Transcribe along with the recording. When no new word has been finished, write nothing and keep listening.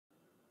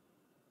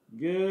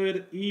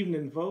Good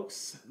evening,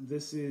 folks.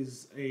 This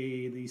is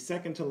the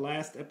second to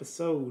last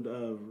episode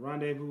of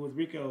Rendezvous with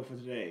Rico for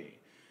today,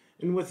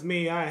 and with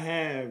me I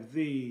have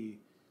the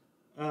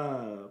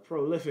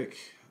prolific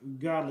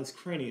Godless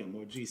Cranium,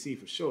 or GC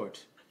for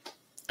short.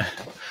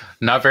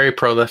 Not very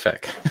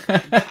prolific.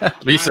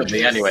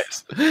 Recently,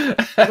 anyways.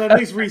 At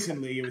least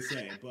recently, you would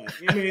say. But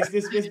I mean,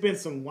 it's been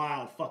some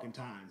wild fucking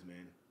times,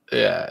 man.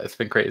 Yeah, it's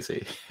been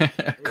crazy.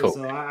 Cool.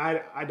 So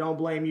I don't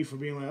blame you for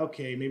being like,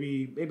 okay,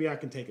 maybe I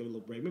can take a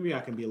little break. Maybe I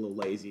can be a little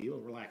lazy, a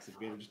little relax a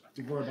bit, or just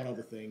to worry about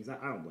other things. I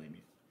don't blame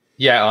you.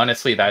 Yeah,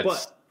 honestly,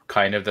 that's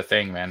kind of the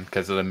thing, man,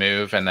 because of the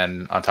move. And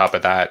then on top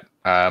of that,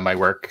 my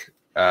work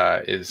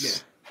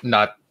doesn't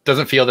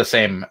feel the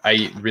same.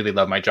 I really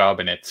love my job,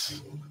 and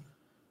it's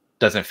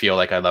doesn't feel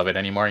like I love it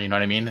anymore. You know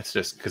what I mean? It's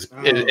just because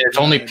it's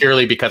only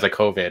purely because of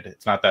COVID.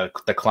 It's not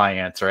the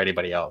clients or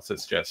anybody else.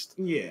 It's just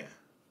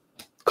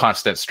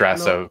constant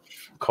stress of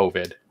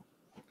COVID.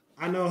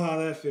 I know how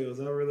that feels.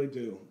 I really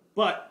do.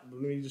 But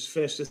let me just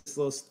finish this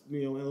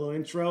little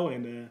intro,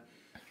 and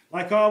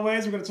like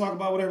always, we're going to talk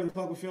about whatever the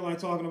fuck we feel like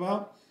talking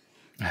about.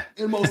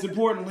 And most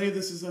importantly,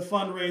 this is a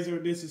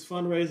fundraiser. This is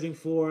fundraising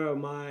for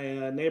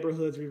my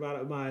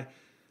my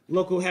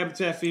local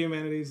Habitat for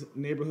Humanity's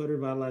Neighborhood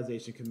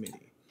Revitalization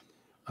Committee.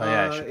 Oh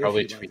yeah, I should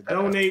probably tweet that.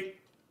 Donate.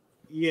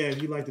 Yeah,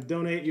 if you'd like to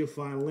donate, you'll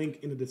find a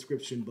link in the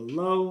description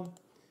below.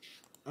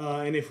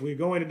 And if we're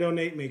going to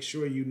donate, make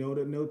sure you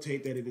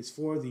notate that it is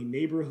for the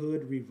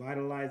Neighborhood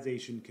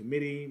Revitalization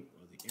Committee,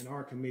 or the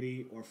NR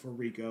Committee, or for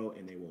Rico,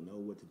 and they will know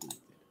what to do with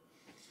it.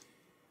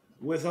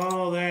 With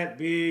all that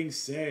being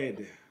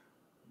said,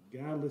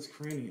 Godless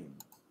Cranium,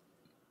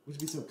 would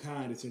you be so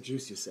kind as to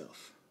introduce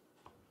yourself?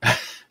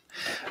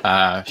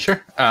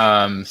 Sure.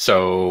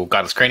 So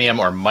Godless Cranium,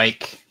 or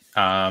Mike.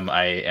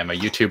 I am a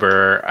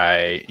YouTuber.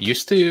 I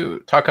used to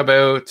talk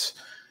about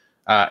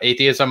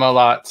atheism a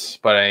lot,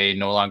 but I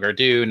no longer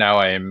do. Now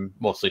I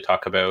mostly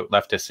talk about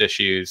leftist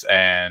issues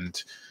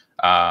and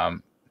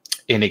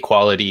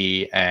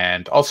inequality,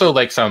 and also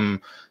like some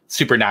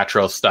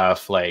supernatural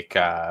stuff. Like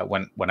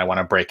when I want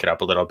to break it up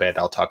a little bit,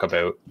 I'll talk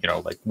about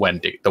like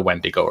the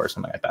Wendigo or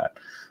something like that.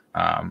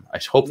 I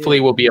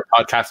hopefully will be a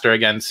podcaster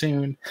again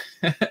soon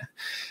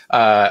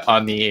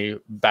on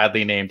the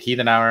badly named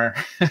Heathen Hour.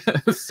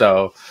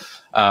 So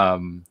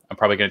I'm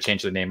probably going to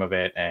change the name of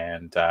it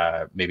and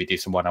maybe do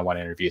some one-on-one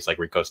interviews like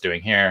Rico's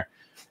doing here.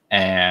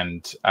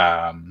 And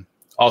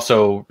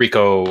also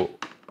Rico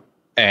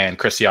and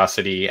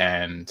Christiosity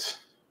and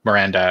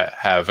Miranda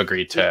have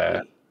agreed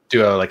to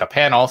do a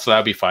panel, so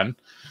that'd be fun.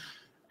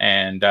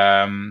 And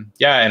and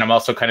I'm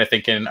also kind of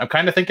thinking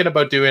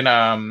about doing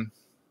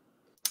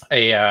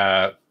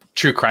a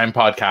true crime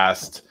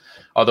podcast,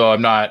 although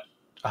I'm not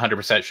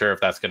 100% sure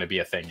if that's going to be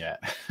a thing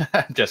yet.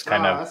 Just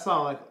kind of. That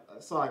sounds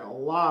like a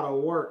lot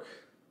of work.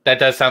 That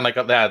does sound like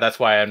that's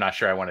why I'm not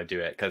sure I want to do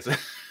it, because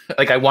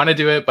like I want to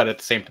do it, but at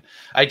the same time,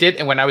 I did.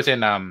 And when I was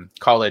in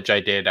college, I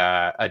did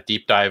a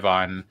deep dive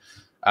on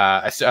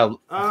I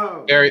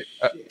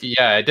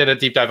did a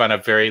deep dive on a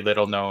very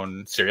little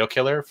known serial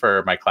killer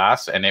for my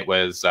class, and it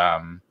was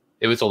a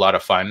lot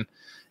of fun,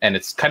 and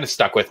it's kind of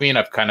stuck with me, and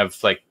I've kind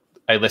of like.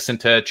 I listen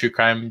to true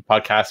crime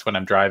podcasts when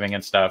I'm driving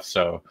and stuff,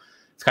 so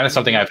it's kind of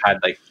something I've had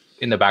like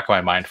in the back of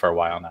my mind for a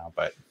while now.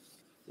 But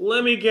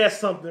let me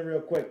guess something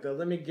real quick, though.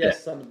 Let me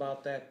guess something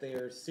about that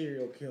there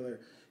serial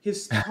killer.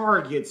 His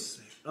targets,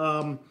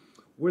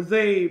 were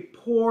they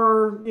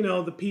poor?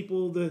 The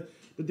people, the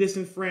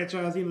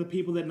disenfranchised, the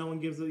people that no one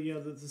gives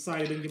the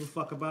society didn't give a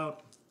fuck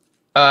about.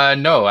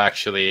 No,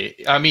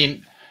 actually, I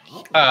mean,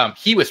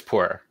 he was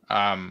poor.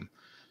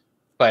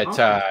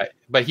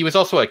 But he was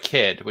also a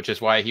kid, which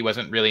is why he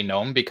wasn't really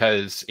known,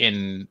 because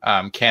in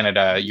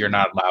Canada, you're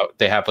not allowed.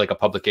 They have like a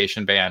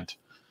publication ban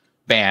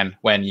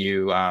when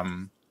you are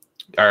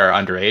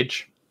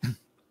underage.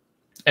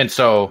 And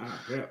so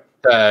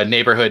the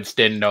neighborhoods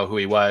didn't know who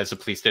he was. The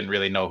police didn't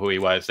really know who he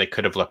was. They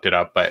could have looked it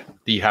up, but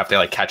you have to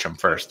like catch him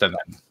first and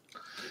then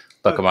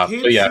look him up.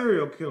 So,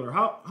 serial killer.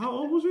 How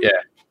old was he? Yeah.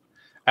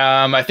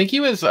 I think he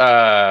was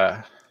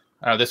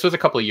this was a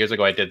couple of years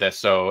ago I did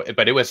this,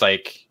 but it was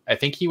like, I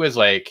think he was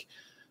like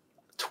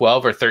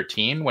 12 or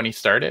 13 when he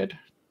started.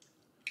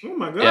 Oh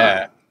my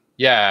God.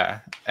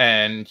 Yeah.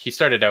 And he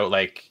started out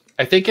like,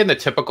 I think in the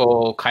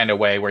typical kind of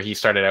way where he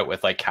started out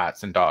with like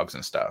cats and dogs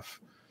and stuff.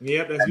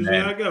 Yep, that's usually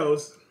how it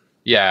goes.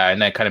 Yeah,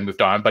 and then kind of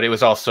moved on. But it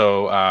was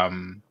also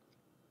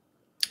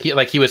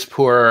he was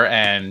poor,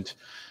 and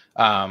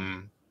I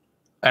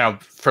don't know,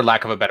 for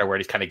lack of a better word,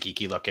 he's kind of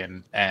geeky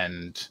looking,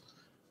 and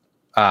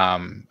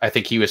I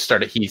think he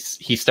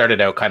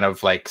started out kind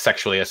of like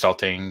sexually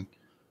assaulting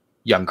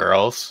young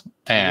girls,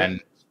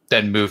 and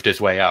then moved his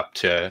way up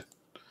to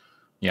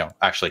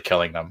actually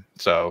killing them.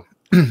 So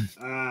it's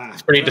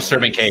a pretty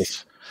disturbing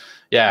case.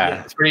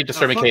 Yeah, it's pretty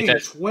disturbing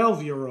case.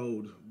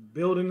 12-year-old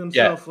building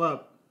himself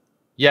up.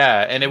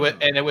 Yeah, and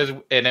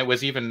it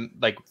was even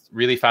like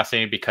really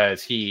fascinating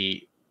because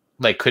he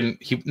like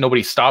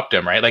nobody stopped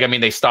him, right? Like, I mean,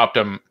 they stopped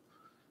him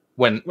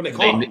when they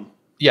caught him.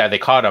 Yeah, they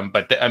caught him,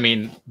 but they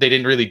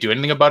didn't really do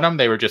anything about him.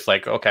 They were just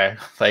like, okay,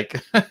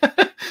 like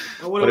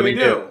What do we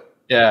do?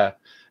 Yeah.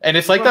 And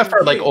it's like that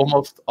for like Shit.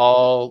 almost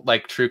all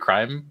like true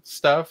crime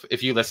stuff.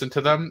 If you listen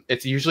to them,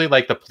 it's usually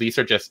like the police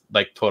are just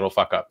like total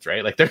fuck ups,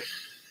 right? Like they're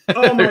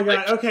Oh my they're,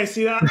 god. Okay,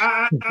 see,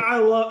 I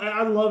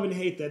love and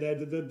hate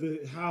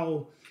that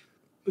how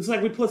it's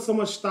like we put so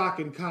much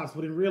stock in cops,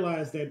 but then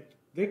realize that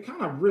they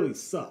kind of really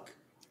suck.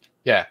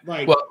 yeah.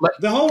 Like Well,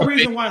 the whole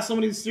reason why so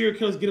many serial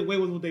killers get away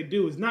with what they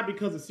do is not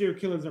because the serial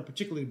killers are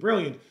particularly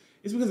brilliant.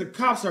 It's because the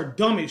cops are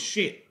dumb as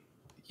shit.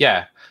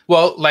 yeah.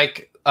 Well,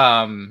 like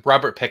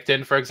Robert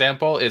Pickton, for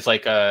example, is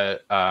like the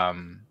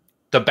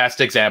best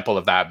example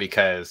of that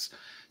because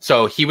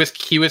so he was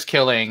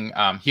killing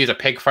he was a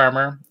pig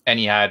farmer and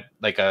he had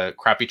like a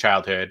crappy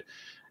childhood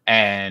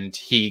and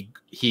he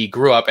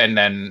grew up and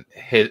then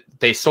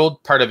they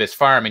sold part of his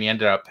farm and he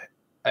ended up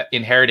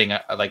inheriting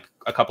like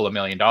a couple of $1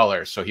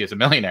 million, so he was a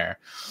millionaire.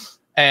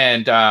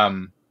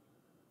 And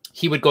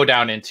he would go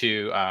down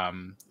into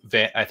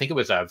I think it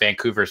was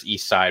Vancouver's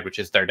east side, which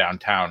is their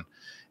downtown,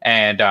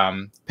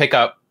 and pick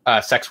up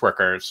sex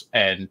workers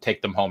and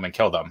take them home and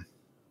kill them.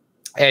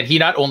 And he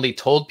not only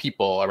told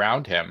people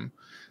around him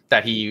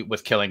that he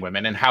was killing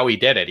women and how he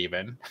did it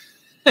even,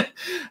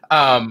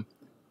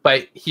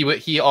 but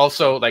he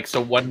also like,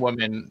 so one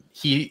woman,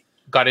 he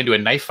got into a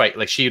knife fight.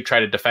 Like she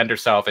tried to defend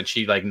herself and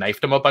she like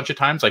knifed him a bunch of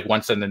times, like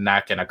once in the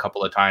neck and a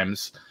couple of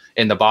times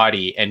in the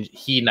body. And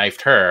he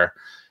knifed her.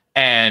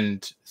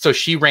 And so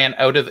she got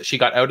out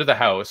of the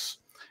house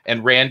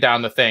and ran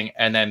down the thing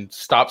and then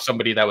stopped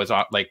somebody that was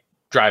on like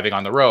driving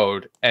on the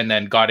road and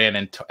then got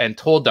in and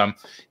told them,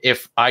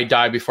 if I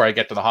die before I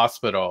get to the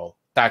hospital,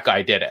 that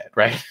guy did it.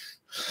 Right.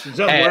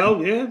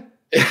 Well, yeah.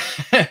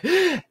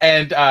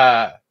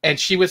 And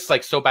she was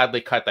like so badly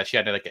cut that she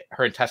had to like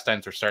her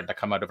intestines were starting to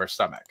come out of her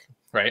stomach.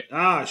 Right.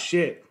 Ah,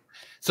 shit.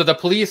 So the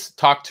police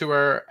talked to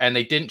her and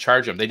they didn't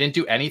charge him. They didn't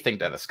do anything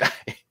to this guy.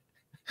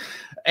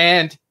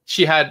 And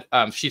she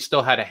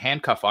still had a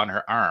handcuff on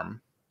her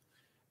arm.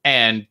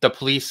 And the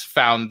police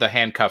found the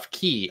handcuff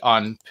key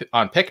on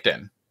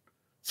Pickton.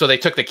 So they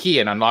took the key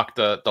and unlocked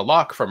the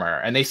lock from her,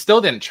 and they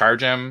still didn't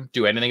charge him,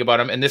 do anything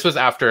about him. And this was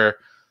after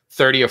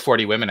 30 or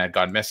 40 women had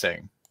gone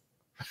missing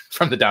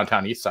from the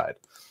downtown east side.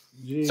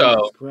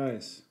 Jesus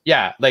Christ.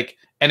 Yeah, like,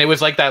 and it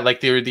was like that,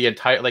 like the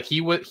entire, like he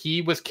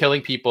was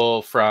killing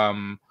people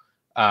from,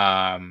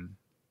 I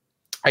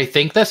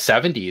think the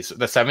 70s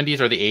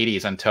or the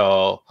 80s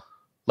until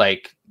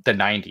like the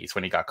 90s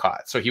when he got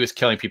caught. So he was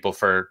killing people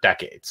for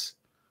decades,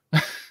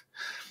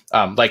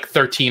 like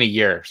 13 a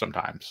year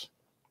sometimes.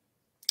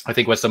 I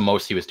think was the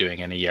most he was doing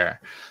in a year.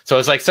 So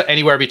it's like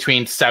anywhere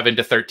between 7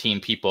 to 13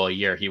 people a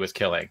year he was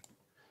killing,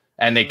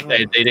 and they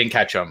didn't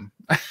catch him,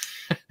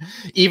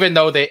 even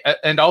though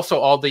and also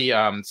all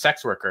the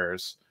sex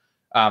workers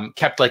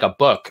kept like a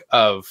book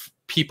of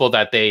people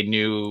that they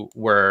knew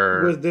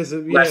were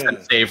less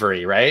than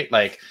savory, right?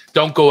 Like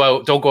don't go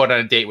out on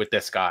a date with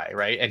this guy,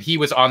 right? And he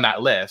was on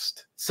that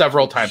list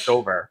several times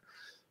over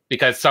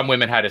because some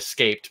women had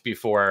escaped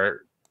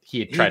before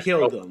he tried to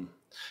kill them.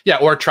 Yeah,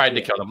 or tried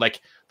to kill them.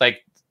 Like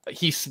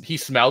he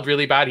smelled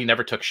really bad. He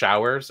never took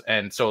showers,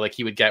 and so like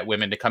he would get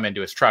women to come into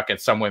his truck, and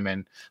some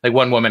women, like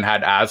one woman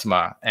had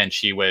asthma, and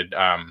she would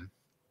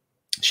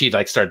she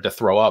like started to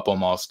throw up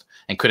almost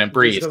and couldn't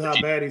breathe. Just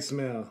how bad he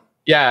smelled.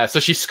 Yeah, so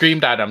she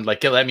screamed at him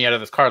like, "Let me out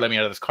of this car! Let me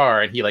out of this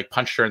car!" And he like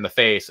punched her in the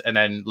face and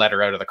then let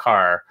her out of the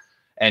car,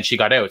 and she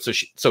got out.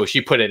 So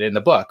she put it in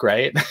the book,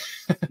 right?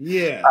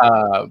 Yeah.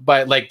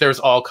 But like there's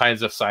all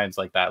kinds of signs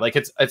like that. Like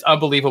it's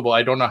unbelievable.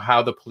 I don't know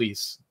how the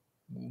police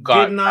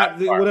well,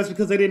 that's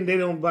because they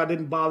didn't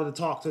bother to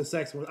talk to the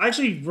sex workers. I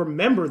actually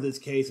remember this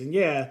case, and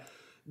yeah,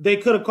 they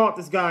could have caught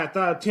this guy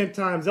 10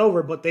 times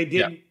over, but they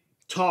didn't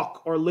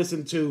talk or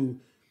listen to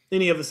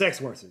any of the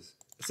sex workers.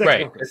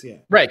 Workers, yeah.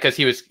 Right, because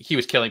he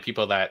was killing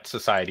people that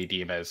society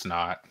deem as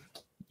not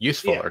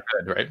useful or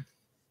good, right?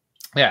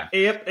 Yeah.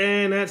 Yep,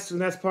 and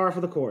that's par for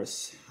the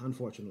course,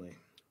 unfortunately.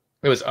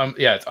 It was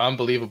it's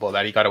unbelievable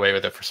that he got away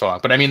with it for so long.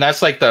 But I mean,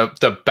 that's like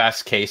the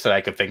best case that I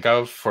could think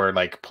of for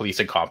like police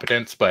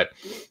incompetence, but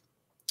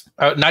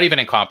not even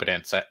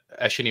incompetence.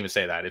 I shouldn't even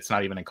say that. It's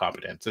not even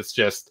incompetence. It's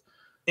just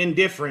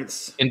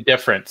indifference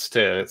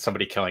to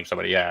somebody killing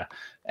somebody. Yeah.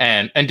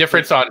 And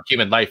indifference on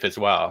human life as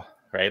well.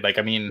 Right. Like,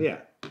 I mean,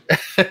 yeah.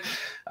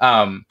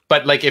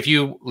 But like, if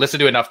you listen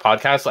to enough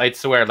podcasts, I'd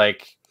swear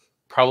like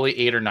probably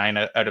 8 or 9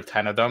 out of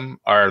 10 of them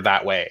are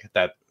that way,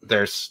 that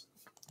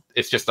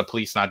it's just the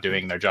police not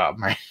doing their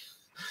job, right?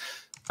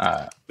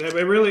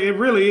 It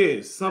really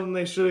is something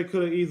they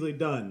could have easily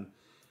done.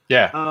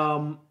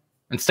 Yeah.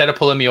 Instead of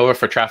pulling me over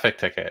for traffic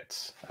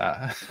tickets,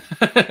 I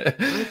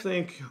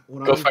think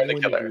what I'm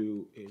going to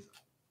do is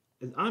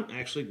I'm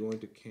actually going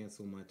to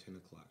cancel my 10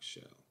 o'clock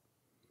show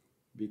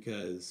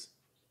because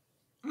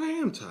I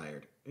am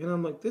tired, and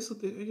I'm like, this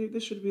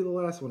should be the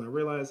last one. I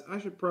realize I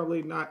should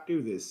probably not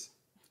do this.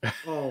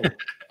 Oh,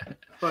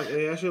 fuck!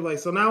 I should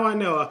so now I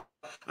know.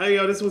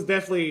 This was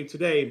definitely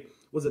today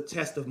was a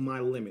test of my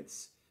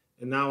limits,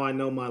 and now I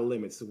know my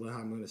limits to how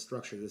I'm going to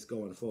structure this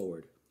going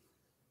forward.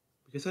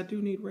 Because I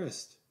do need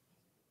rest.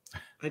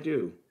 I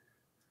do.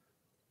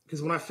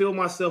 Because when I feel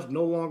myself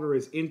no longer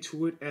as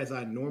into it as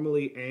I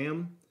normally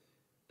am,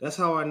 that's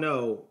how I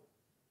know,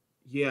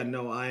 yeah,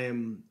 no,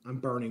 I'm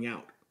burning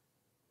out.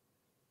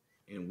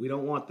 And we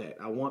don't want that.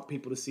 I want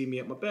people to see me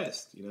at my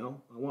best, you know?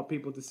 I want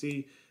people to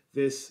see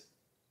this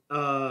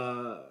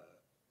I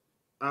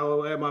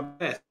will at my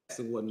best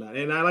and whatnot.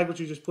 And I like what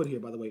you just put here,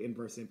 by the way,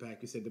 inverse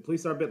impact. You said the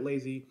police are a bit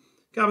lazy.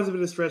 Competence is a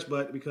bit of a stretch,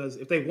 but because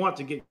if they want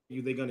to get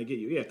you, they're gonna get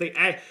you. Yeah, if they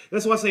act,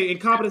 that's why I say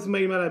incompetence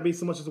may not be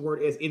so much as a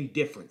word as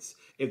indifference.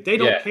 If they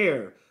don't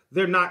care,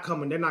 they're not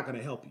coming. They're not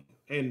gonna help you.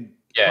 And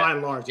by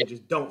and large, they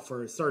just don't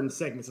for certain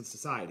segments of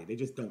society. They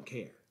just don't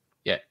care.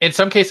 Yeah, in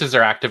some cases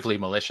they're actively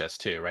malicious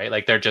too, right?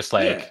 Like they're just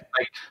like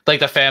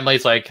the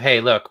family's like, hey,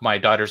 look, my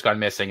daughter's gone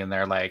missing, and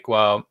they're like,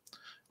 well,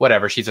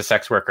 whatever, she's a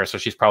sex worker, so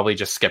she's probably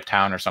just skipped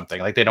town or something.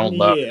 Like they don't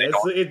love. Yeah,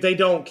 they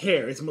don't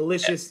care. It's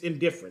malicious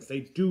indifference. They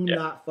do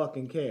not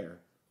fucking care.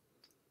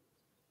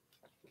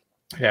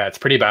 Yeah, it's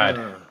pretty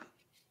bad.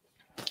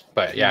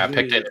 But yeah,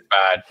 Picton is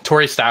bad.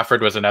 Torrey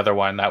Stafford was another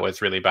one that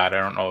was really bad.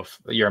 I don't know if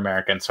you're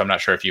American, so I'm not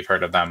sure if you've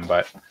heard of them,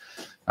 but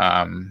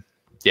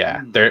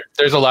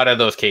there's a lot of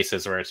those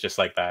cases where it's just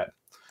like that.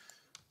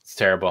 It's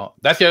terrible.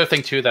 That's the other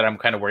thing too that I'm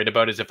kind of worried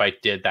about is if I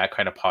did that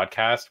kind of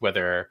podcast,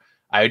 whether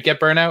I would get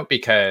burnout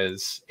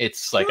because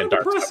it's like a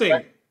dark depressing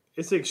subject.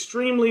 It's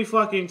extremely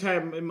fucking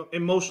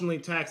emotionally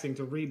taxing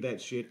to read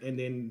that shit and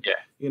then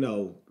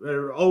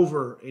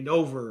over and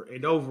over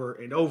and over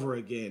and over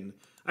again.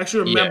 I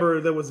actually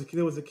remember there was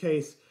a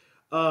case.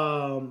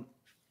 Someone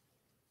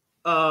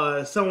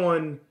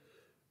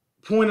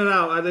pointed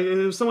out. I think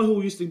it was someone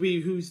who used to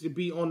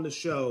be on the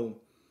show.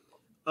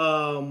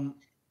 I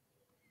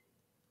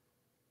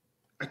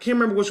can't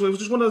remember which one. It was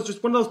just one of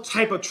those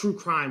type of true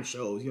crime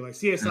shows. You know, like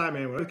CSI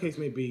Man, whatever the case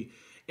may be.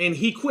 And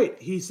he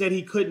quit. He said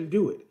he couldn't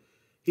do it.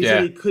 He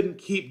said he couldn't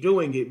keep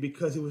doing it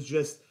because it was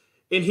just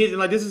in his,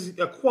 like, this is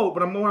a quote,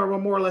 but I'm more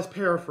or less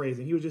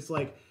paraphrasing. He was just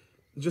like,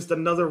 just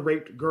another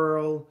raped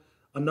girl,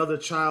 another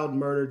child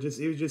murdered.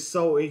 It was just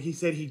so. He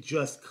said he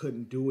just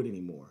couldn't do it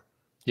anymore.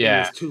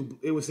 Yeah,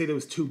 it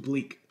was too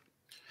bleak.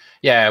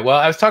 Yeah, well,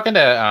 I was talking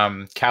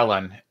to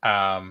Callan,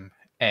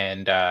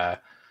 and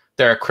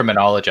they're a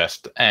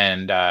criminologist,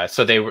 and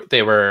so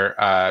they were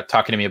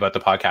talking to me about the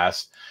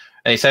podcast,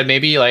 and they said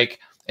maybe like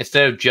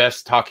instead of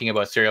just talking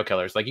about serial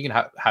killers, like you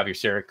can have your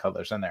serial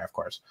killers in there, of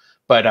course,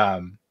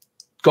 but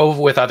go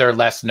with other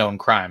less known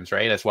crimes,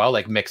 right, as well,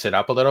 like mix it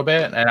up a little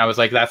bit. And I was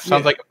like, that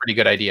sounds like a pretty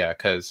good idea,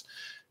 because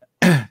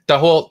the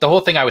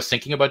whole thing I was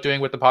thinking about doing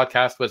with the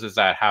podcast was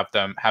that have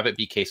it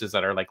be cases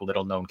that are like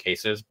little known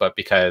cases, but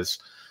because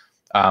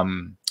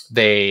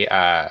they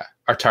are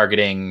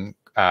targeting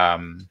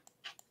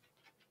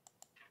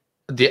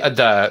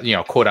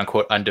the quote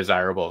unquote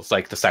undesirables,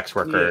 like the sex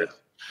workers,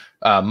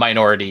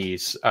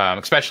 minorities,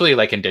 especially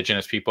like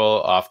indigenous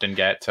people often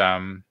get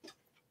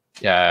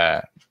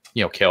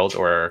killed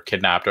or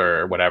kidnapped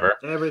or whatever.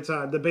 Every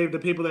time the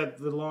people that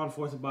the law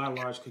enforcement by and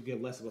large could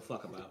give less of a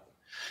fuck about.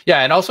 Yeah,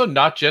 and also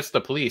not just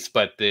the police,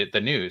 but the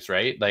news,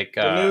 right? Like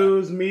the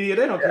news, media,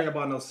 they don't care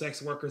about no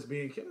sex workers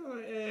being killed.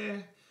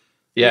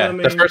 Yeah, I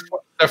mean?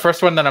 the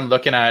first one that I'm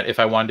looking at, if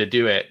I wanted to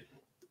do it,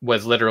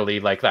 was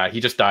literally like that. He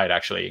just died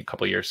actually a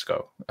couple years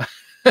ago.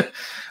 There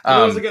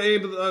was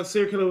a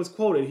serial killer was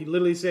quoted. He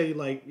literally said,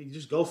 you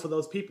just go for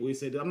those people. He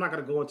said, I'm not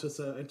going to go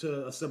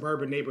into a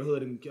suburban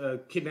neighborhood and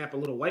kidnap a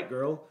little white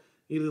girl.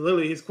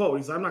 His quote,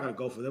 he said, I'm not going to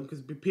go for them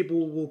because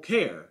people will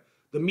care.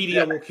 The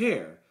media will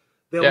care.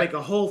 They'll make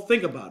a whole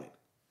thing about it.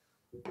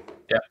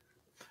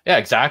 Yeah,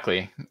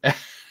 exactly.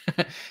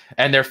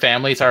 And their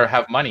families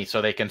have money,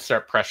 so they can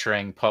start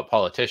pressuring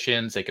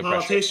politicians.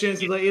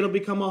 It'll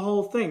become a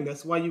whole thing.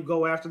 That's why you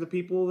go after the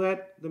people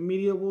that the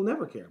media will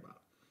never care about.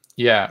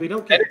 Yeah, they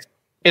don't care.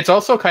 It's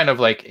also kind of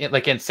like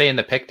in say in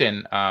the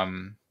Picton.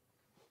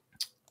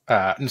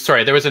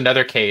 Sorry, there was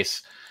another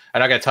case. I'm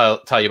not going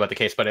to tell you about the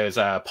case, but it was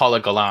Paula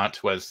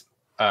Gallant was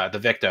the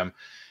victim,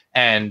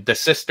 and the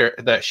sister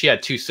she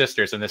had two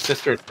sisters, and the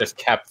sisters just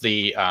kept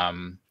the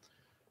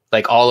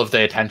like all of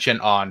the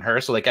attention on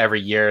her. So like every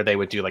year they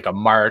would do like a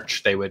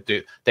march. They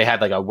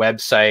had like a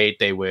website.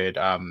 They would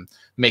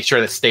make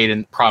sure that stayed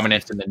in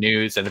prominence in the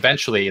news. And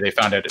eventually they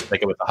found out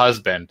like it was the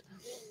husband.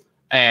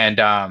 And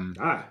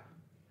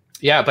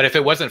yeah, but if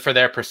it wasn't for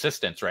their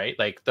persistence, right?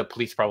 Like the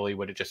police probably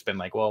would have just been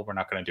like, well, we're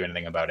not going to do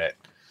anything about it.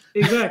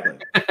 Exactly.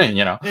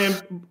 And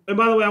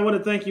by the way, I want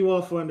to thank you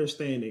all for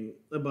understanding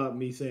about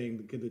me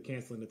saying the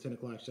canceling the 10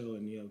 o'clock show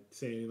and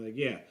saying like,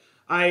 yeah.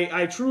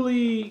 I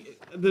truly,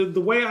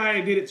 the way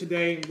I did it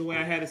today, the way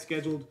I had it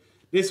scheduled,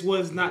 this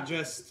was not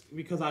just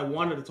because I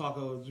wanted to talk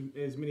to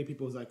as many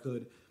people as I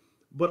could,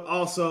 but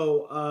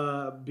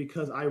also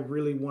because I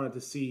really wanted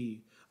to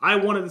see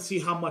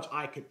how much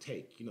I could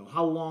take,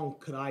 how long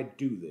could I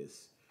do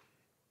this?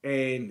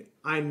 And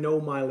I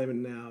know my limit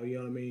now, you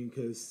know what I mean?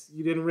 Because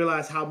you didn't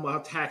realize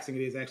how taxing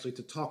it is actually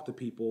to talk to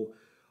people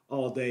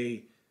all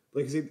day,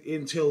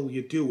 until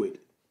you do it.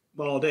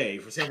 All day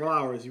for several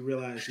hours, you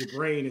realize your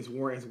brain is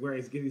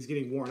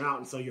getting worn out,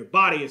 and so your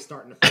body is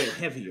starting to feel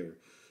heavier.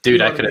 Dude, You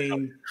know I what could I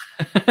mean?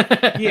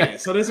 Yeah.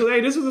 So this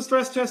was a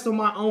stress test on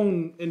my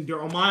own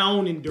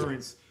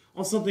endurance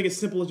on something as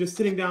simple as just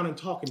sitting down and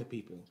talking to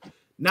people.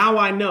 Now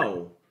I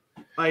know.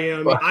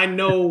 I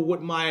know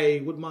what my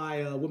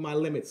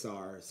limits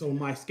are. So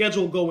my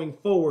schedule going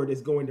forward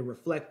is going to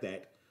reflect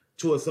that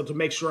to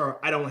make sure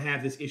I don't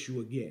have this issue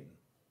again.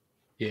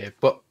 Yeah,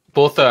 but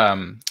both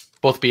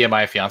me and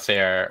my fiance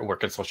are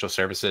work in social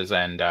services,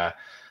 and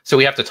so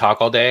we have to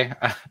talk all day.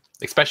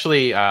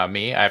 Especially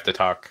me, I have to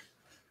talk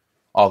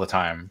all the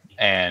time,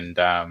 and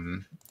I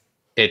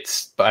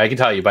can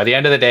tell you by the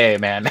end of the day,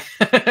 man,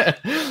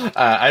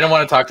 I don't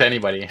want to talk to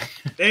anybody.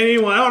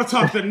 Anyone, I don't want to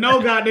talk to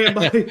no goddamn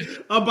body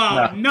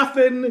about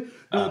nothing.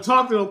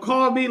 Don't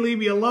call me, leave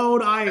me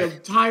alone. I am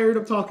tired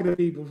of talking to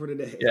people for the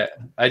day. Yeah,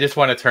 I just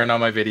want to turn on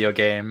my video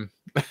game,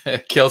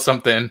 kill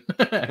something.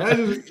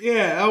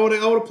 I want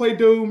to play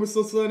Doom or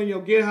something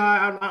and get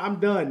high. I'm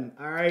done.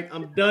 All right,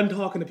 I'm done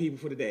talking to people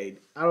for the day.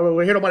 I don't want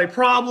to hear nobody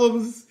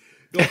problems.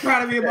 Don't cry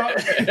to me about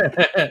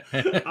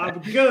it. I'm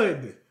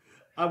good.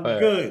 I'm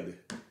good.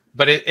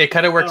 But it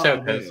kind of works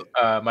out because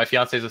my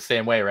fiance is the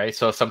same way, right?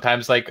 So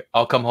sometimes like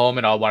I'll come home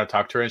and I'll want to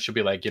talk to her, and she'll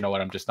be like, you know what,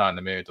 I'm just not in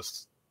the mood.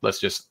 Let's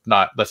just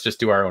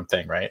do our own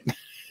thing, right?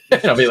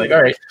 And I'll be like,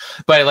 all right.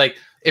 But like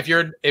if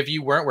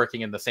you weren't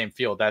working in the same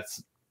field,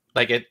 that's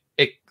like it.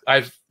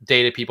 I've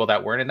dated people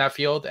that weren't in that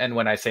field, and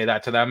when I say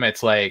that to them,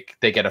 it's like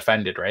they get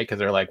offended, right? Because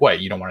they're like,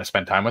 what? You don't want to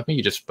spend time with me?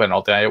 You just spend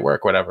all day at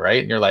work, whatever, right?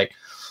 And you're like,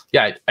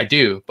 yeah, I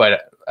do,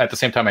 but at the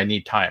same time, I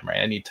need time, right?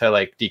 I need to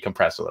like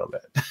decompress a little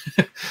bit.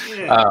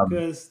 Yeah,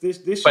 because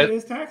this shit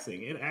is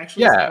taxing. It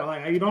actually,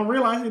 like you don't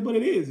realize it, but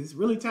it is. It's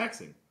really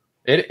taxing.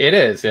 It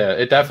is, yeah.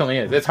 It definitely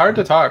is. It's hard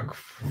to talk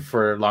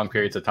for long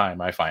periods of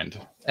time, I find.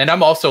 And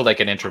I'm also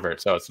like an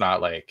introvert, so it's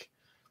not like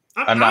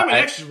I'm an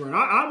extrovert.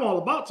 I'm all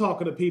about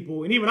talking to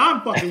people, and even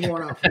I'm fucking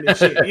worn out from this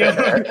shit. You know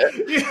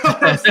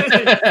what I'm saying?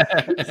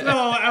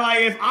 So,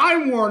 like, if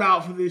I'm worn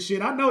out from this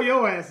shit, I know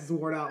your ass is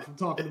worn out from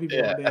talking to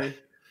people all day.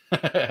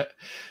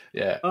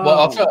 Yeah. Well,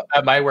 also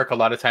at my work, a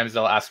lot of times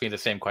they'll ask me the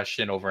same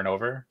question over and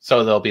over.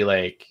 So they'll be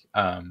like,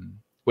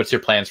 "What's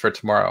your plans for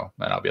tomorrow?"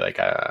 And I'll be like,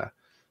 I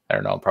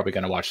don't know, I'm probably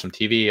going to watch some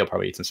TV. I'll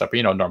probably eat some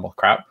supper, normal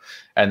crap.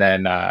 And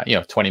then,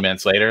 20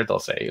 minutes later, they'll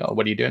say, oh,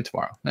 what are you doing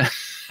tomorrow?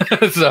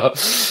 So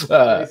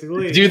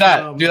do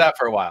that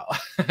for a while.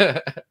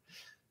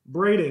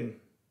 Braden,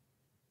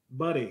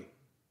 buddy,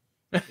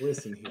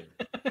 listen here.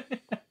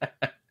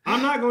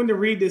 I'm not going to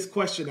read this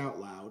question out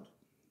loud.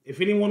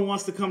 If anyone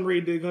wants to come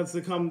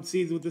come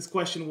see what this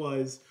question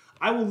was,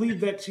 I will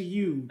leave that to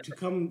you to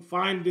come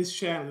find this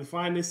channel,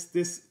 find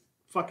this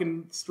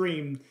fucking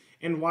stream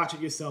and watch it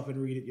yourself and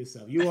read it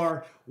yourself. You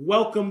are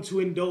welcome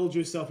to indulge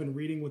yourself in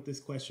reading what this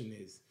question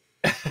is.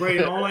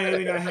 Braden, all I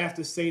have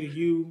to say to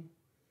you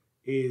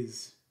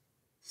is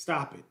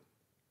stop it.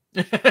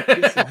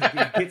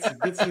 Get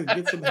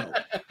some help.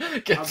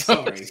 I'm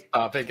sorry.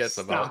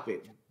 Stop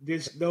it.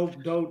 Just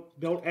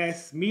don't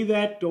ask me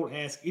that. Don't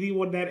ask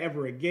anyone that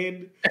ever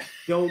again.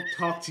 Don't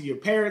talk to your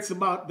parents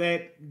about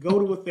that. Go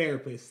to a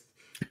therapist,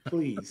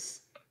 please.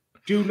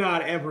 Do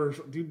not ever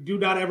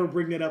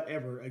bring that up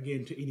ever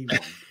again to anyone,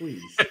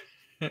 please.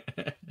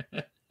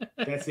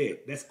 That's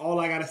it. That's all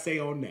I gotta say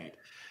on that.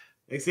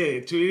 Like I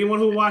said, to anyone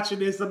who's watching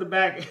this on the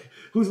back,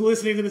 who's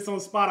listening to this on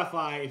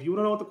Spotify, if you want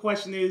to know what the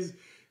question is,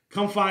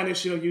 come find this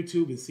shit on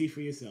YouTube and see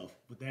for yourself.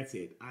 But that's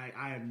it.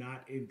 I am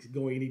not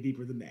going any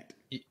deeper than that.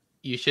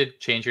 You should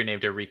change your name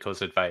to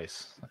Rico's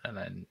Advice, and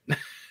then.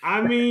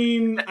 I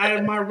mean,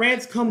 my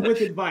rants come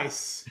with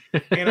advice,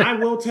 and I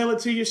will tell it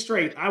to you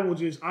straight. I ain't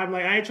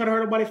trying to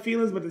hurt nobody's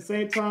feelings, but at the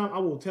same time, I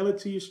will tell it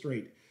to you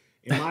straight.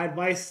 And my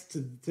advice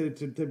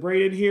to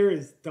Braden here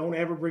is don't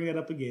ever bring that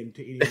up again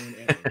to anyone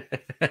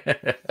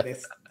ever.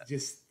 Let's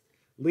just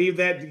leave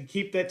that,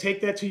 take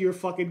that to your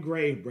fucking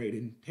grave,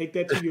 Braden. Take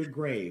that to your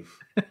grave.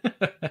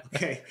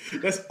 Okay,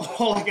 that's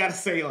all I gotta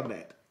say on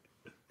that.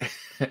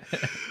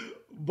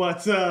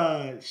 But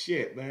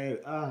shit, man.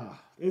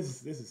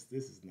 This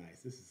is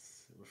nice. This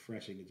is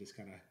refreshing to just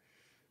kind of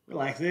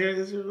relax.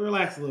 Just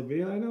relax a little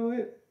bit. I know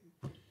it.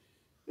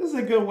 This is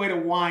a good way to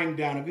wind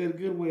down. A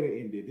good way to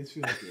end it. This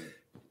feels good.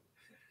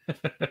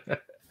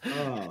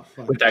 Oh,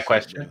 fuck. With that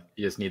question, bro.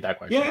 You just need that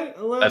question. Yeah,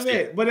 a little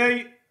bit. But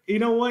you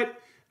know what?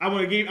 I'm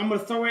gonna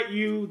throw at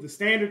you the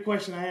standard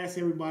question I ask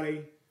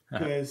everybody.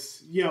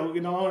 Because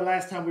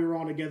last time we were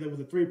on together was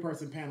a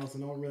 3-person panel, so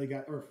no one really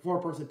got, or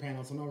 4-person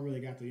panel, so no one really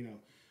got to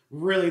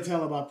really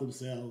tell about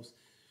themselves.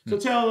 So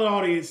tell the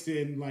audience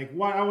then, like,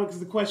 why? Because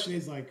the question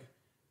is like,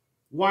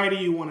 why do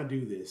you want to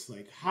do this?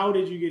 Like, how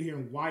did you get here,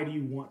 and why do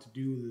you want to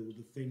do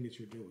the thing that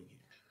you're doing here?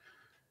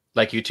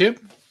 Like YouTube?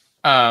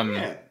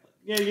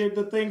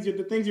 The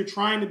things you're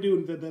trying to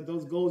do,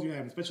 those goals you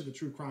have, especially the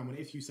true crime one,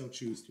 if you so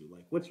choose to.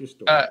 Like, what's your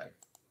story?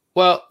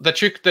 Well, the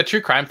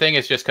true crime thing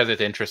is just because it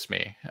interests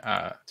me,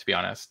 to be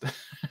honest.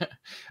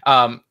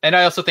 And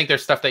I also think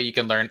there's stuff that you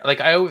can learn.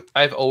 Like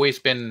I've always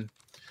been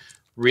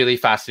really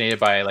fascinated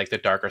by like the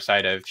darker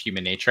side of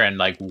human nature and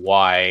like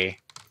what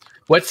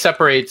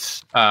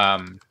separates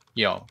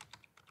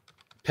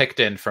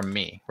Picton from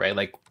me, right?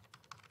 Like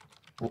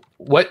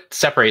what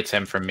separates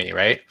him from me,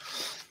 right?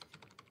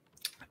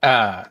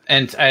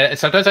 And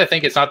sometimes I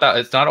think it's not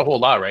a whole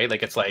lot, right?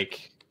 Like it's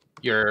like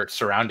your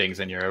surroundings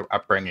and your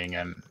upbringing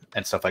and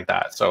stuff like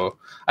that. So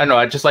I don't know.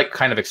 I just like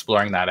kind of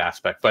exploring that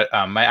aspect. But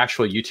my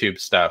actual YouTube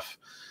stuff,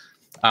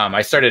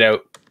 I started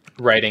out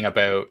writing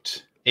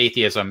about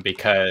atheism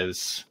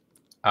because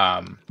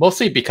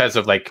mostly because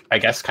of like, I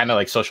guess, kind of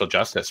like social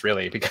justice,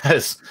 really,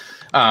 because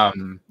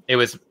it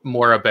was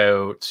more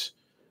about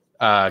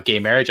gay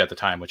marriage at the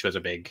time, which was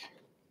a big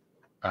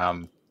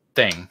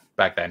thing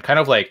back then, kind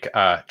of like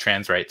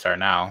trans rights are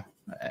now.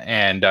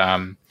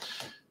 And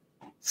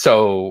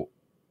so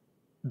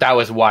that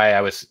was why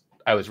I was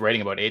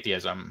writing about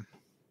atheism,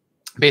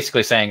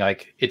 basically saying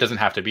like it doesn't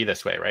have to be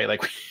this way, right?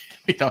 Like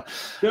we don't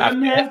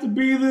doesn't have to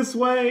be this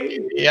way.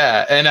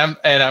 Yeah, and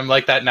I'm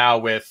like that now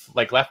with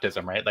like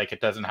leftism, right? Like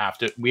it doesn't have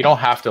to. We don't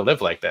have to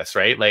live like this,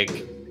 right? Like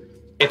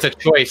it's a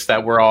choice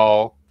that we're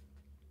all.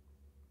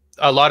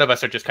 A lot of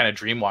us are just kind of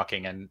dream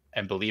walking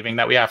and believing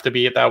that we have to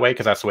be it that way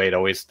because that's the way it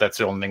always. That's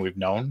the only thing we've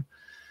known.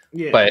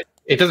 Yeah. But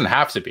it doesn't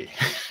have to be,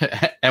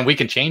 and we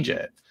can change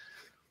it.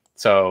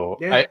 So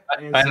yeah,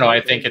 I don't know.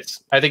 I think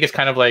it's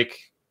kind of like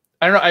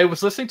I don't know. I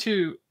was listening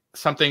to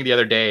something the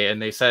other day,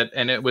 and they said,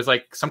 and it was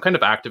like some kind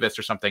of activist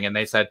or something, and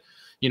they said,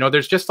 you know,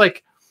 there's just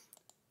like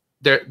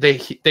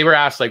they were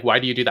asked like, why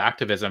do you do the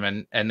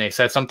activism, and they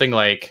said something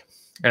like,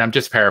 and I'm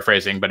just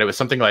paraphrasing, but it was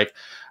something like,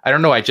 I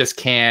don't know, I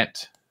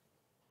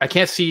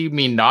can't see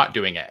me not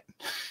doing it.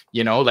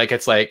 You know, like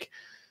it's like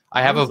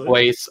I have a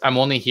voice. I'm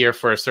only here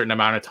for a certain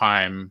amount of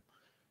time,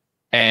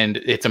 and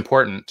it's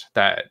important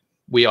that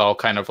we all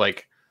kind of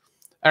like,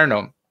 I don't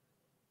know.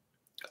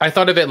 I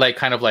thought of it like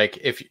kind of like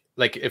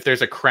if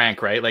there's a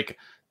crank, right? Like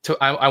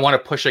I want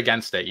to push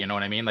against it. You know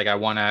what I mean? Like I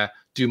want to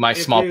do my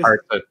small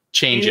part to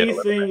change it.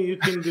 Anything you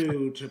can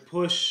do to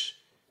push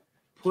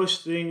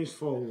things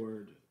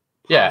forward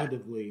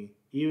positively,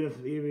 even if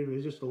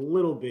it's just a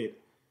little bit,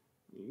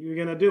 you're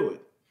gonna do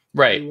it.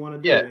 Right. You want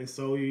to do it, and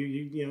so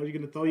you're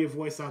gonna throw your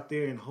voice out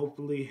there and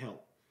hopefully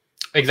help.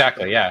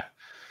 Exactly. Yeah.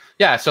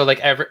 Yeah. So like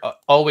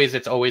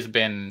it's always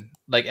been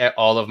like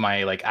all of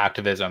my like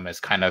activism has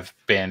kind of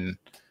been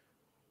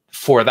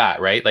for that,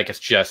 right? Like it's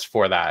just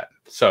for that.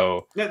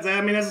 So that's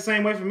the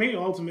same way for me.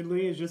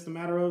 Ultimately, it's just a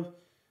matter of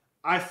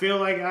I feel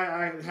like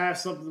I have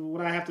something.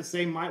 What I have to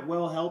say might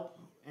well help,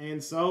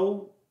 and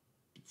so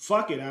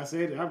fuck it. I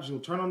said I'm just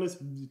gonna turn on this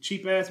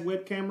cheap ass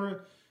web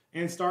camera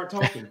and start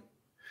talking.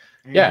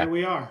 And here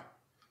we are.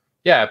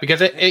 Yeah,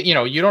 because it you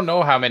know, you don't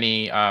know how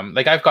many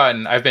like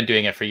I've been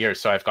doing it for years,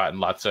 so I've gotten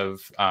lots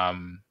of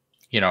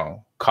you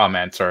know,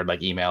 comments or like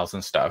emails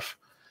and stuff.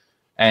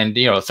 And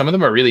you know, some of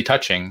them are really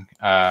touching.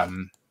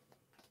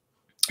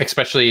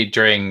 Especially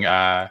during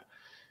when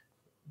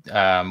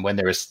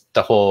there was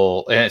the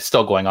whole, and it's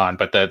still going on,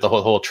 but the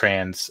whole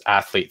trans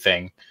athlete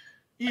thing.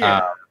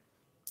 Yeah.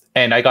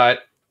 And I got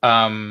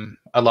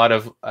a lot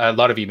of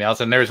emails,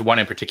 and there's one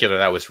in particular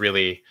that was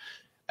really,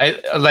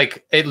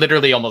 it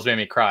literally almost made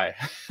me cry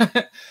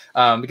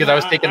because I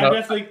was taking.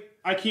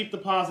 I keep the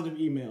positive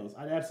emails.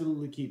 I'd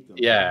absolutely keep them.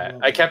 Yeah,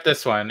 I kept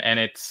this one, and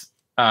it's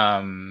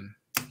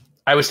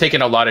I was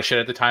taking a lot of shit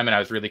at the time, and I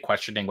was really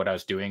questioning what I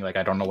was doing. Like,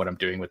 I don't know what I'm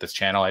doing with this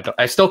channel.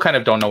 I still kind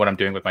of don't know what I'm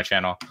doing with my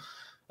channel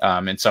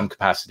in some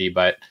capacity,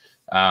 but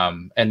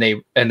and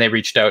they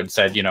reached out and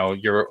said, you know,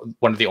 you're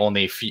one of the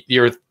only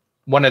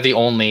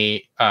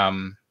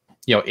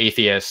you know,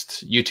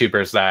 atheist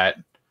YouTubers that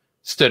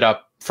stood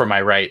up for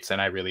my rights,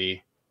 and I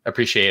really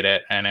appreciate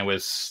it. And it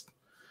was,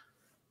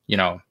 you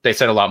know, they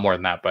said a lot more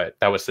than that, but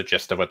that was the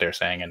gist of what they're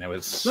saying, and it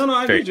was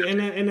I get you.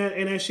 And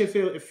that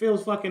shit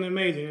feels fucking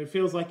amazing. It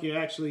feels like you're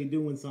actually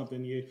doing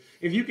something.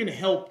 If you can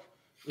help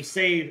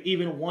save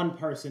even one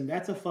person,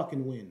 that's a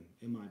fucking win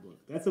in my book.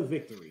 That's a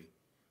victory.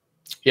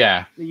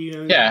 Yeah. You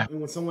know, yeah.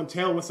 And when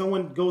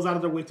someone goes out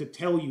of their way to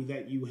tell you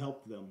that you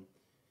helped them,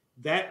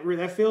 that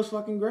feels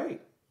fucking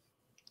great.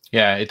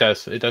 Yeah, it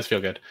does. It does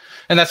feel good,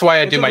 and that's why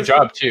I do my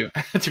job too.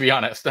 To be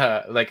honest,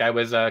 like I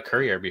was a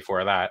courier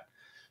before that,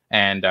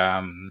 and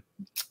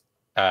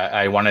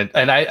I wanted,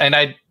 and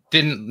I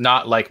didn't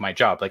not like my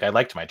job. Like I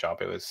liked my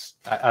job. It was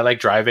I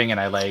like driving, and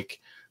I like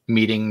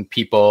meeting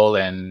people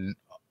and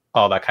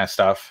all that kind of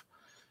stuff.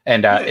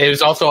 And it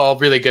was also all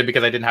really good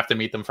because I didn't have to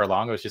meet them for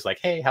long. It was just like,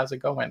 hey, how's it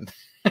going?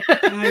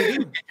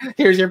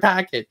 Here's your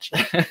package.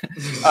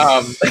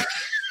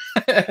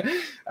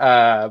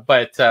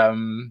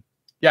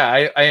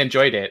 Yeah, I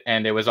enjoyed it,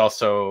 and it was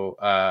also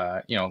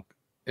you know,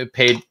 it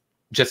paid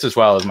just as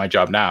well as my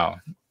job now,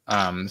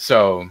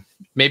 so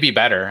maybe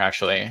better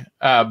actually.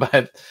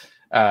 But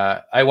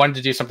I wanted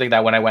to do something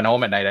that when I went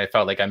home at night, I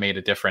felt like I made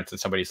a difference in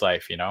somebody's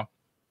life. You know.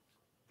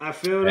 I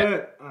feel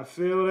that. I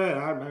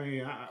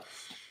mean,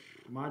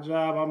 my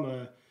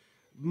job.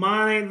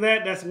 Mine ain't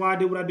that. That's why I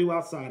do what I do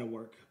outside of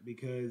work.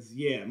 Because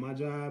yeah, my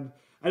job.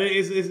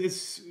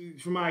 It's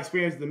from my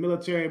experience in the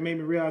military. It made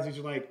me realize that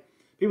you're like.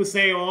 People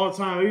say all the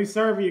time, you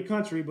serve your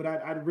country, but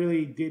I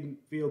really didn't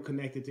feel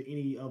connected to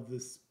any of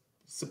this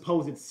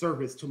supposed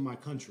service to my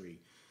country,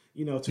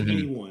 you know, to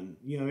anyone.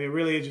 You know,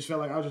 it just felt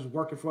like I was just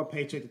working for a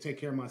paycheck to take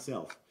care of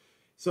myself.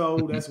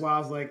 So that's why I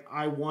was like,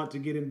 I want to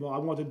get involved. I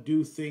want to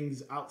do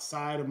things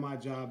outside of my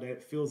job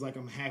that feels like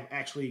I'm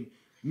actually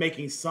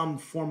making some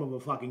form of a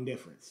fucking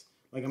difference.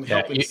 Like I'm Yeah,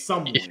 helping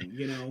someone,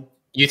 you know?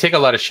 you take a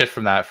lot of shit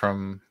from that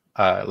from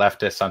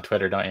leftists on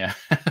Twitter, don't you?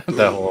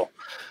 The whole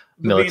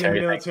The being in the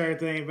military military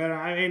thing, but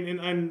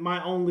and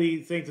my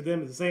only thing to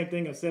them is the same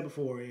thing I've said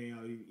before. You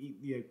know,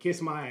 you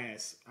kiss my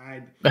ass.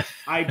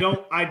 I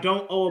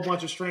don't owe a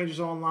bunch of strangers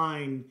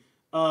online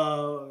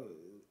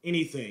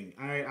anything.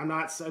 I'm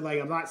not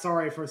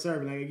sorry for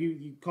serving. Like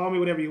you call me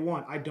whatever you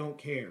want. I don't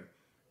care.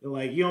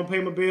 Like you don't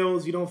pay my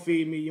bills, you don't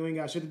feed me, you ain't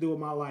got shit to do with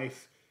my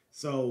life.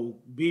 So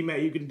be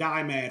mad. You can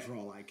die mad for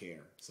all I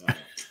care. So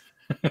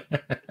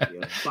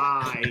yeah,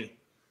 bye.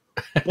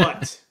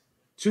 But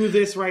to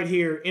this right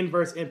here,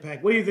 inverse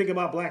impact. What do you think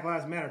about Black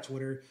Lives Matter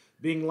Twitter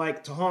being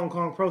like to Hong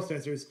Kong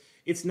protesters?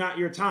 It's not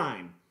your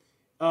time.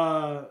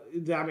 I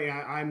mean,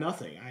 I'm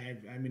nothing.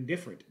 I'm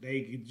indifferent.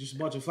 They just a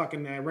bunch of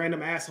fucking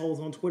random assholes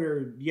on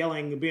Twitter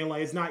yelling, being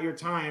like, "It's not your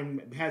time."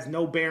 It has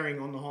no bearing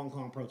on the Hong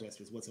Kong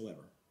protesters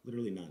whatsoever.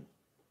 Literally none.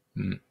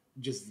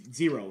 Just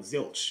zero,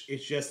 zilch.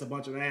 It's just a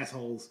bunch of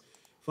assholes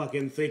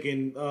fucking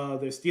thinking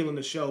they're stealing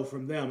the show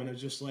from them, and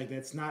it's just like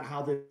that's not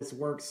how this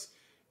works.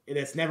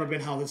 It's never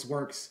been how this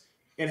works.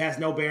 It has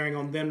no bearing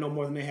on them no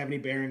more than they have any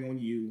bearing on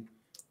you.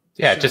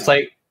 Yeah, just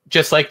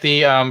like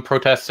the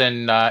protests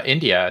in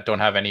India don't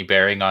have any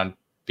bearing on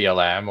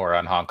BLM or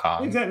on Hong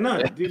Kong. Exactly,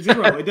 none.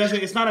 Zero. It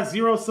doesn't. It's not a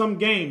zero-sum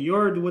game.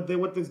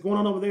 What's going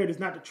on over there does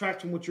not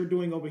detract from what you're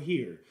doing over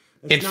here.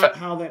 That's not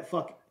how that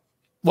fuck.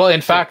 Well,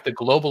 in fact, the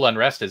global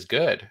unrest is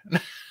good.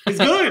 It's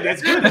good.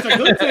 It's good. It's a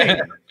good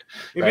thing.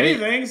 If right?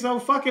 anything, so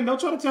fucking don't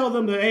try to tell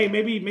them that, hey,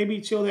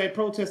 maybe chill that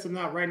protest and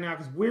not right now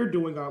because we're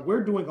doing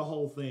a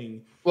whole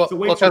thing. Well, so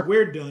wait till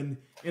we're done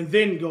and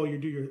then do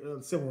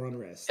your civil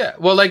unrest. Yeah,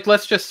 well, like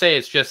let's just say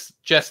it's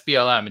just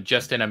BLM,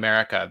 just in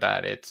America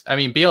that it's. I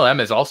mean, BLM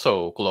is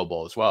also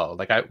global as well.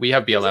 Like we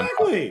have BLM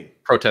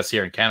protests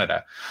here in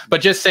Canada,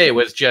 but just say it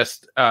was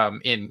just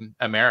in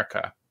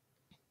America.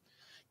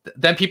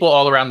 Then people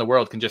all around the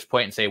world can just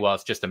point and say, well,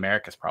 it's just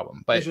America's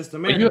problem. But it's just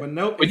America. But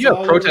nope, when you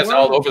have protests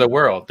all over the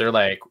world, they're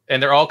like,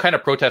 and they're all kind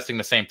of protesting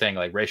the same thing,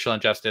 like racial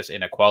injustice,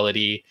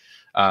 inequality,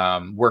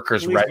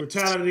 workers' rights,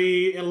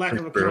 brutality, and lack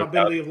of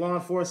accountability of law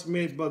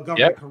enforcement, but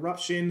government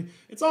corruption.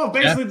 It's all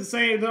basically the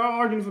same. They're all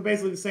arguing for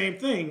basically the same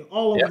thing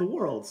all over the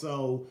world.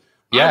 So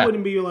I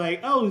wouldn't be like,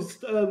 oh,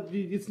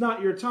 it's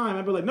not your time.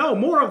 I'd be like, no,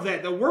 more of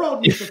that. The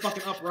world needs to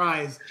fucking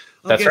uprise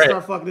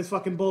against this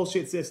fucking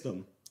bullshit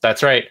system.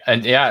 That's right,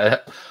 and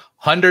 100%,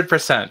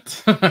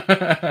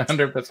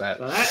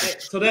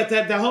 100%. So that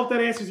I hope that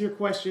answers your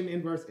question,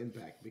 inverse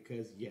impact,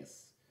 because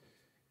yes,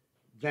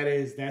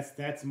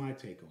 that's my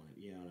take on it.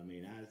 You know what I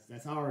mean?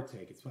 That's our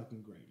take. It's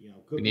fucking great. You know,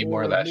 we need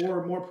more of that.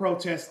 More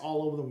protests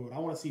all over the world. I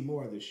want to see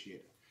more of this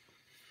shit.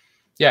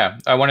 Yeah,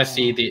 I want to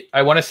see the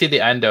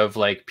end of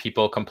like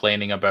people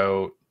complaining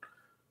about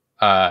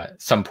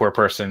some poor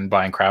person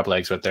buying crab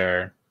legs with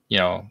their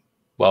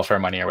welfare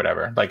money or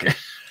whatever. Like.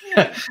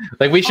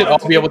 Like we should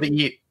all be able to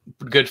eat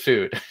good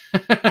food.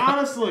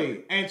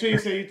 Honestly, until you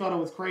say you thought it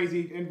was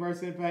crazy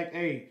inverse impact.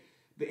 Hey,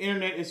 the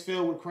internet is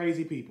filled with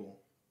crazy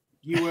people.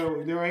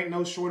 There ain't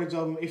no shortage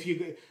of them.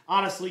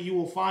 Honestly, you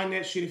will find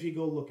that shit if you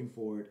go looking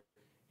for it.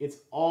 It's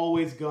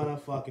always gonna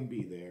fucking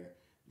be there.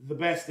 The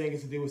best thing is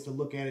to do is to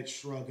look at it,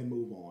 shrug, and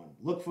move on.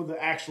 Look for the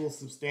actual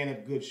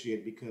substantive good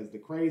shit because the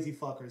crazy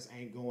fuckers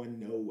ain't going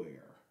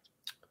nowhere.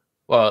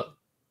 Well,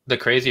 the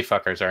crazy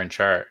fuckers are in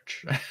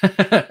charge.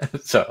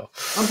 So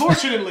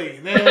unfortunately,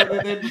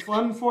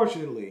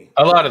 unfortunately,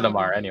 a lot of them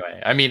are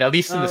anyway. I mean, at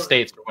least in the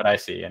States, from what I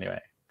see,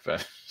 anyway.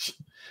 But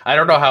I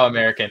don't know how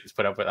Americans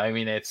put up with. I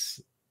mean,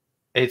 it's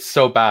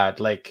so bad.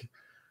 Like,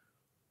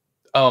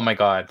 oh my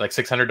god, like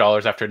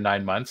 $600 after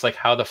 9 months. Like,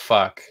 how the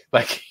fuck?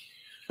 Like,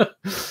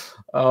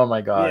 oh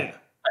my god. Yeah.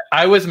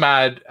 I was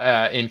mad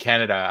in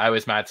Canada. I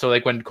was mad. So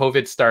like when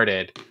COVID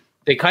started.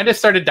 They kind of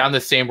started down the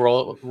same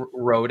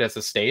road as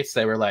the States.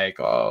 They were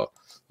like, oh,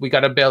 we got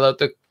to bail out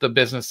the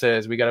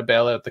businesses. We got to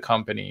bail out the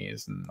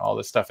companies and all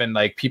this stuff. And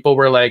like people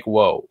were like,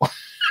 whoa,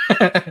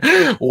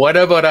 what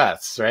about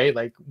us? Right?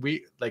 Like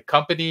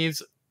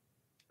companies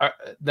are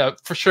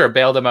for sure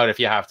bail them out if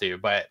you have to.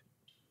 But,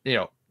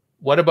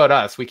 what about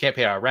us? We can't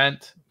pay our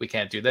rent. We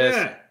can't do this.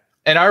 Yeah.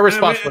 And our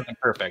response wasn't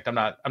perfect. I'm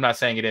not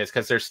saying it is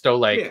because there's still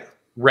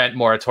rent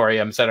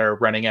moratoriums that are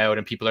running out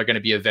and people are going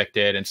to be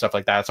evicted and stuff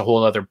like that. It's a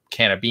whole other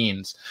can of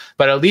beans.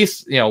 But at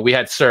least, we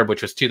had CERB,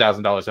 which was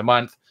 $2,000 a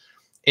month.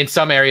 In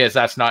some areas,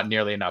 that's not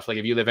nearly enough. Like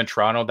if you live in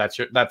Toronto,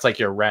 that's like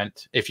your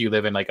rent if you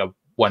live in like a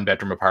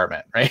 1-bedroom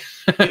apartment, right?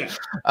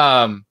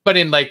 Yeah. But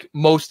in like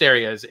most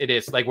areas, it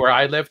is like where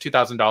I live,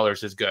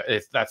 $2,000 is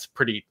good. That's a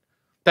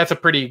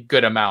pretty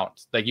good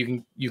amount. Like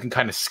you can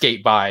kind of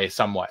skate by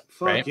somewhat.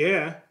 Fuck right?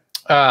 Yeah.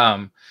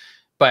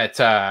 But,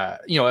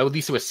 at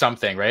least it was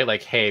something, right?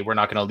 Like, hey, we're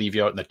not going to leave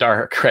you out in the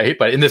dark, right?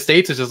 But in the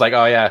States, it's just like,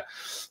 oh, yeah,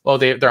 well,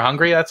 they're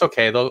hungry. That's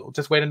okay. They'll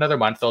just wait another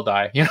month. They'll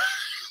die.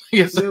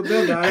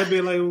 They'll die. It'd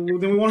be like, well,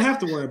 then we won't have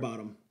to worry about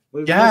them.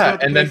 Yeah.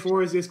 And then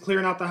for is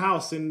clearing out the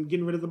house and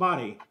getting rid of the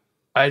body.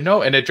 I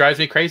know, and it drives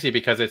me crazy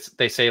because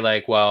they say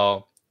like,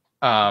 well,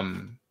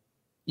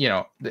 you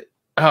know,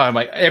 I'm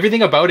like,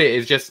 everything about it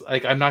is just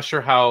like, I'm not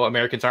sure how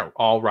Americans aren't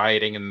all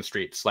rioting in the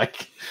streets.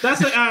 Like,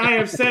 that's like, I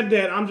have said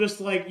that. I'm just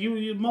like, you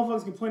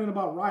motherfuckers complaining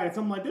about riots.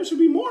 I'm like, there should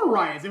be more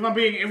riots if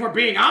we're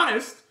being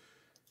honest.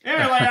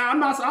 Yeah, like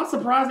I'm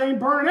surprised they ain't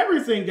burning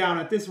everything down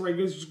at this rate.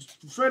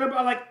 Just straight up,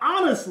 like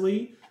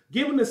honestly,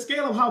 given the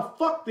scale of how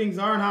fucked things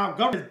are and how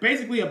government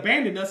basically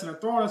abandoned us and are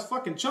throwing us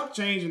fucking chunk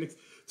change and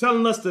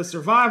telling us to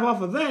survive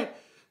off of that.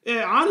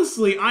 Yeah,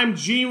 honestly, I'm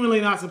genuinely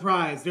not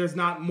surprised there's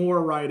not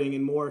more rioting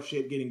and more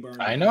shit getting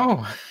burned. I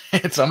know.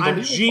 It's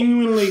unbelievable. I'm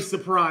genuinely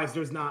surprised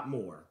there's not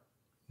more.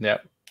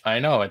 Yep. I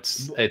know.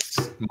 It's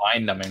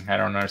mind-numbing. I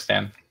don't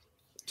understand.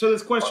 So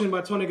this question by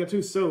Tony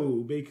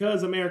Gattuso,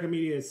 because American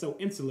media is so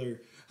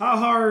insular, how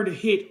hard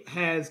hit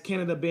has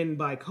Canada been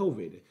by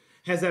COVID?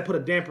 Has that put a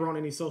damper on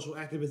any social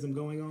activism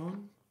going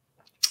on?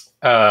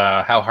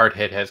 How hard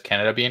hit has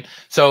Canada been?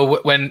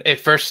 So when it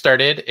first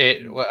started,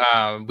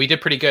 we did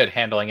pretty good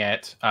handling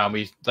it.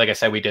 Like I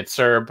said, we did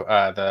CERB,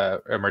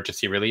 the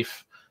emergency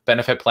relief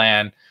benefit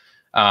plan,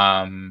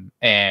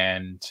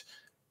 and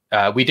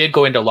we did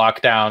go into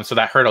lockdown. So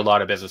that hurt a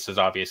lot of businesses,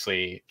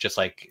 obviously, just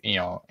like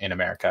in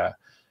America.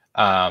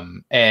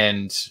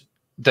 And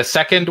the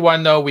second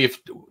one, though,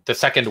 the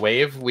second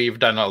wave, we've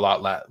done a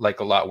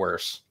lot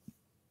worse.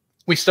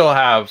 We still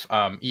have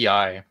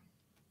EI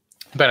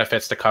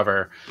benefits to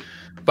cover,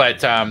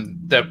 but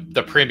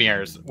the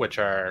premiers, which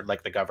are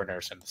like the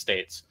governors in the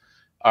states,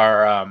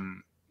 are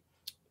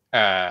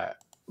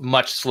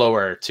much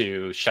slower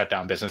to shut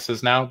down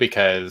businesses now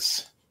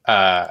because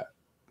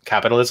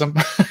capitalism.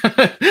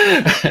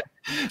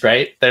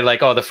 Right? They're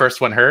like, oh, the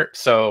first one hurt,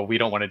 so we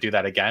don't want to do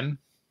that again.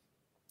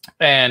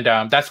 And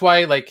that's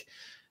why, like,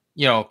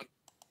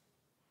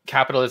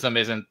 capitalism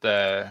isn't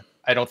I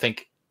don't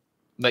think,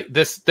 like,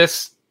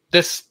 this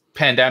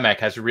pandemic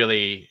has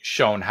really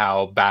shown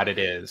how bad it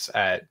is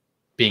at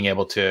being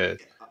able to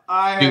do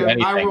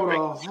anything. I wrote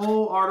a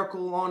whole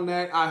article on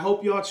that. I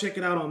hope y'all check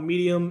it out on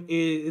Medium.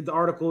 The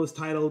article is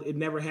titled "It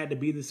Never Had to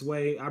Be This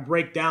Way." I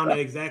break down that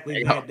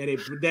exactly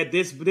that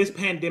this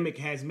pandemic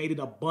has made it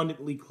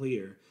abundantly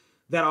clear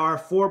that our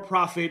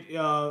for-profit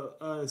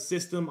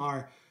system,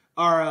 our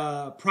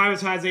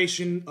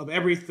privatization of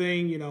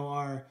everything,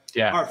 our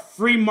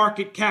free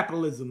market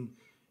capitalism,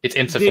 it's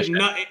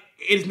insufficient.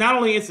 It's not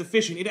only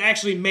insufficient, it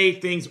actually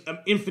made things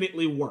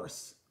infinitely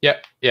worse.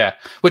 Yep. Yeah.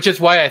 Which is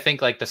why I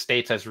think like the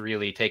States has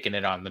really taken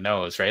it on the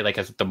nose, right? Like,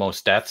 as the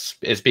most deaths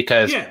is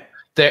because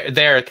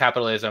their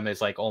capitalism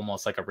is like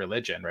almost like a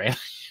religion, right?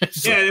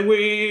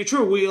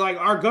 True. We like,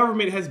 our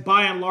government has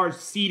by and large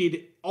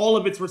ceded all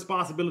of its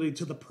responsibility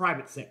to the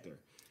private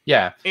sector.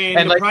 Yeah.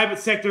 And the private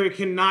sector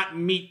cannot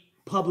meet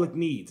public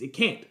needs. It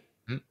can't.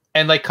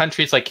 And like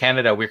countries like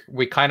Canada,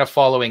 we're kind of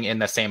following in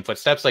the same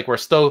footsteps. Like, we're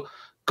still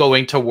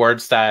going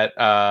towards that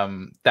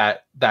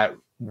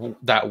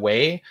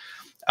way,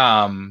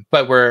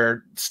 but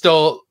we're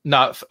still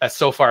not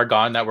so far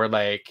gone that we're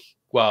like,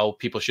 well,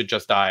 people should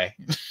just die.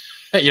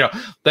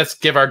 Let's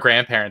give our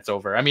grandparents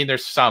over. I mean,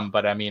 there's some,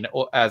 but I mean,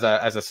 as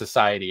a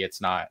society, it's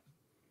not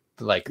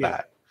like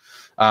that.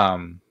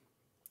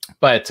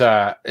 But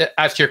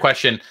as to your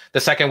question, the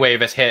second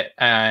wave has hit,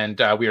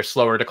 and we are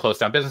slower to close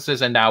down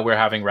businesses. And now we're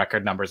having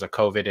record numbers of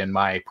COVID in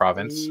my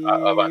province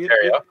of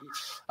Ontario.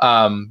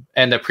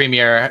 And the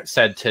premier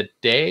said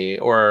today,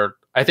 or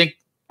I think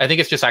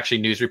it's just actually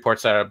news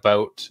reports that are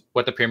about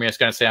what the premier is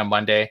going to say on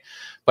Monday.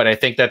 But I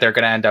think that they're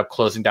going to end up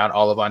closing down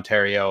all of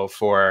Ontario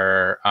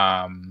for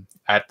on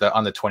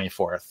the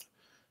 24th.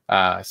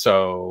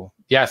 So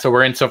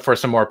we're in for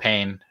some more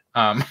pain.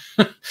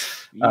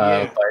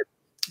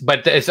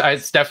 But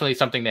it's definitely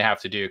something they have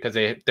to do because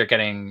they're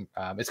getting,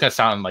 it's going to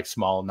sound like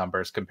small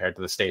numbers compared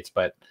to the States,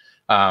 but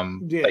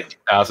like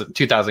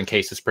 2,000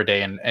 cases per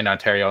day in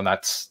Ontario. And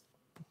that's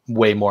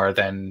way more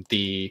than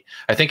I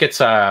think it's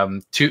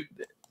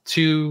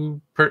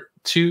 22 per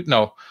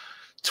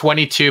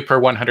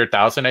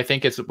 100,000, I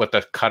think is what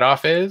the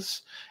cutoff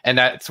is. And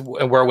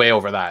we're way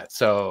over that.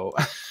 So,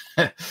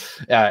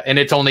 and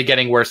it's only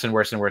getting worse and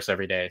worse and worse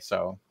every day.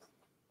 So,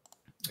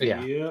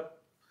 yeah.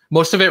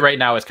 Most of it right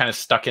now is kind of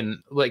stuck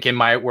in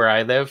where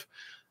I live.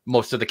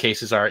 Most of the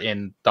cases are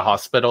in the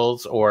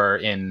hospitals or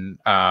in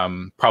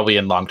probably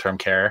in long-term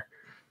care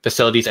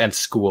facilities and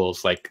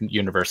schools like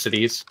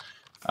universities.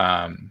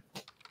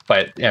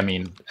 But I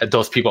mean,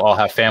 those people all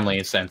have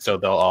families, and so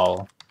they'll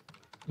all,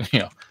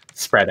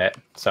 spread it.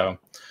 So,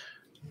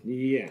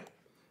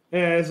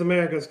 as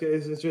America's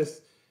case, it's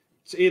just,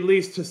 at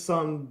least to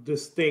some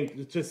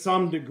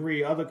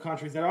degree, other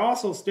countries that are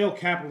also still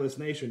capitalist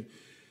nation.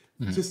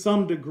 To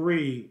some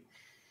degree,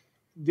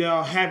 they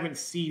haven't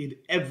ceded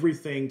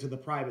everything to the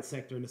private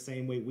sector in the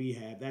same way we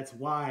have. That's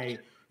why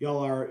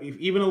y'all are, if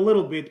even a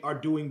little bit, are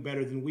doing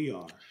better than we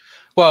are.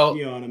 Well,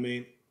 you know what I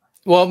mean?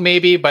 Well,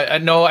 maybe,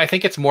 but no, I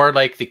think it's more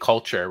like the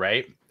culture,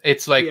 right?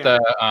 It's like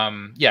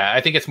I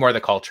think it's more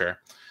the culture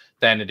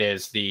than it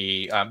is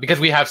because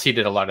we have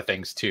ceded a lot of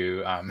things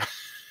to,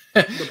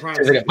 the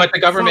private sector. but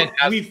the government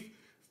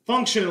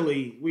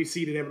functionally we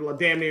ceded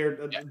damn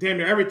near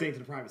everything to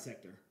the private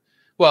sector.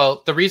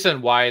 Well, the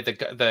reason why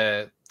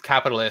the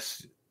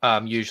capitalists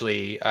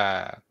usually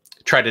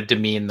try to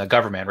demean the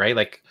government, right?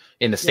 Like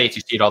in the States,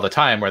 you see it all the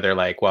time where they're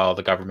like, well,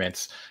 the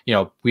government's,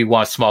 we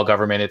want small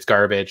government. It's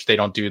garbage. They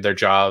don't do their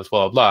jobs,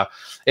 blah, blah, blah.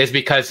 Is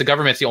because the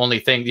government's the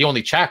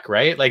only check,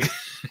 right? Like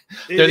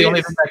they're the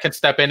only thing that can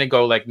step in and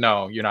go like,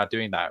 no, you're not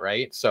doing that,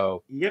 right?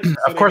 So,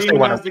 of course they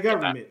want the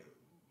government.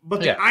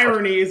 But the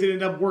irony is it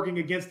ended up working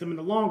against them in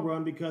the long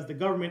run because the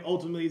government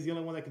ultimately is the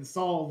only one that can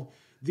solve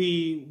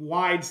the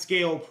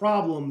wide-scale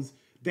problems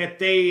that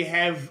they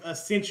have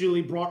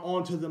essentially brought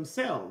onto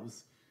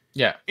themselves.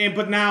 Yeah.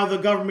 But now the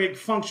government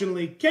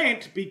functionally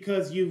can't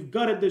because you've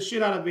gutted the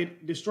shit out of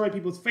it, destroyed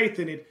people's faith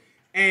in it,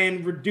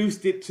 and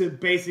reduced it to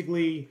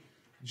basically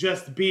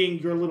just being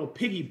your little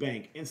piggy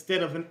bank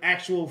instead of an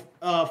actual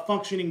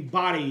functioning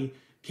body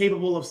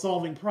capable of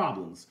solving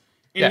problems.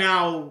 And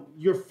now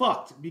you're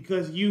fucked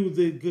because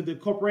the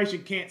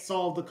corporation can't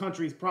solve the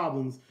country's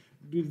problems.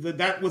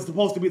 That was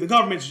supposed to be the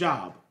government's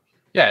job.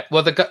 Yeah,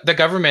 well, the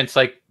government's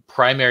like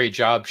primary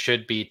job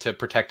should be to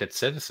protect its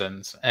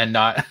citizens and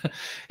not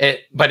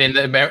it. But in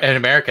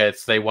America,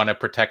 it's they want to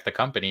protect the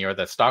company or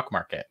the stock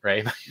market,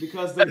 right?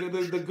 Because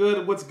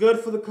what's good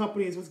for the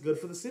company is what's good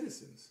for the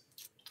citizens.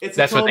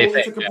 That's what they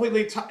think.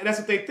 That's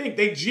what they think.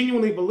 They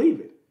genuinely believe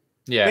it.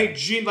 Yeah,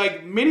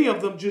 like many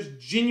of them just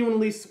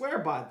genuinely swear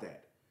by that.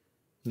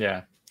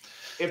 Yeah.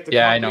 If the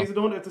companies are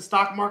doing, if the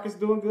stock market's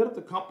doing good, if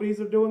the companies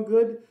are doing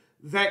good,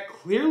 that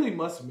clearly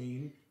must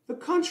mean the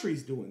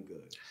country's doing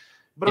good.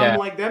 But I'm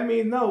like, that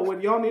means no.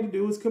 What y'all need to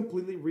do is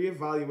completely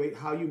reevaluate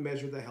how you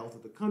measure the health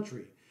of the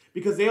country.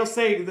 Because they'll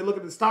say, if they look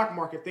at the stock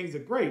market, things are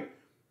great.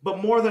 But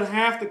more than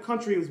half the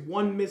country is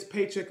one missed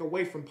paycheck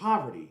away from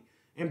poverty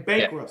and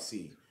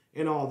bankruptcy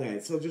and all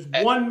that. So just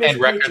one missed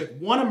paycheck,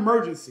 one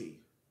emergency.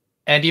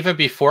 And even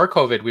before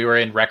COVID, we were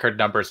in record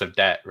numbers of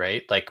debt,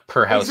 right? Like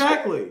per house.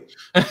 Exactly.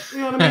 You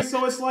know what I mean?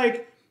 So it's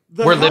like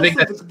we're living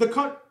what's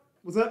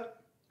that?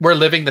 We're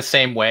living the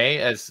same way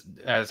as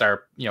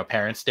our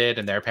parents did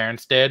and their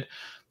parents did,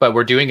 but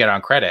we're doing it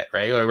on credit,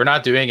 right? We're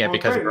not doing it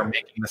because we're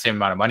making the same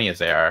amount of money as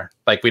they are.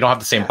 Like we don't have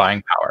the same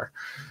buying power.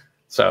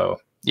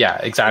 So yeah,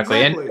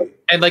 exactly.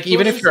 And like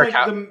even if you're a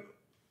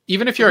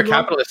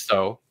capitalist,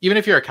 though, even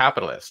if you're a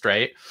capitalist,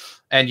 right?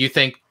 And you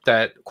think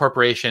that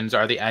corporations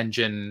are the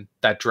engine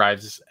that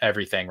drives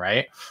everything,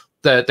 right?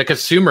 The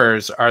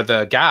consumers are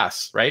the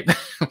gas, right?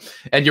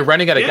 And you're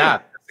running out of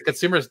gas. The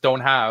consumers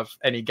don't have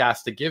any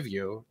gas to give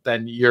you,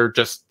 then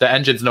the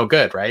engine's no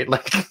good, right?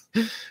 Like,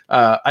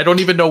 I don't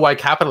even know why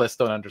capitalists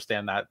don't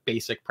understand that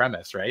basic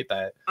premise, right?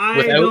 That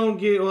don't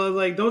get. Well,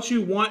 like, don't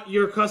you want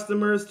your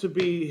customers to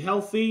be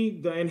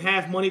healthy and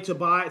have money to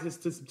buy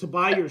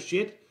your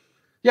shit?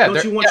 Yeah.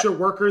 Don't you want your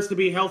workers to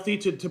be healthy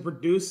to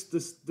produce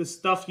the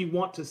stuff you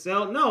want to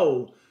sell?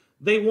 No.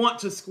 They want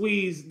to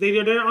squeeze.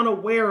 They're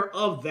unaware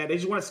of that. They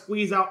just want to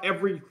squeeze out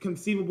every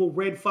conceivable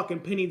red fucking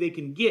penny they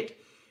can get,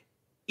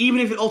 even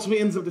if it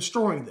ultimately ends up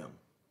destroying them.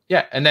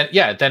 Yeah, and then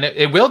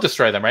it will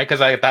destroy them, right?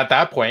 Because at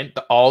that point,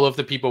 all of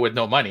the people with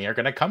no money are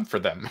going to come for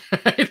them.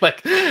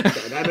 Like,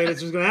 I mean,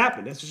 it's just going to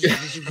happen. That's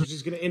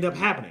just going to end up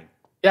happening.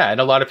 Yeah,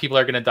 and a lot of people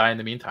are going to die in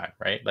the meantime,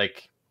 right?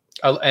 Like,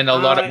 and a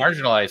lot of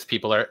marginalized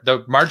people are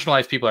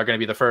going to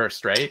be the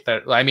first, right?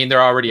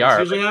 There already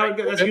are.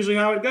 That's usually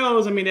how it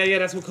goes. I mean,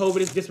 that's what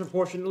COVID is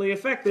disproportionately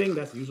affecting.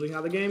 That's usually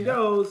how the game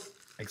goes.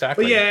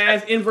 Exactly. But yeah,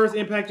 as inverse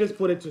impact, to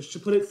put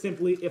it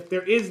simply, if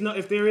there is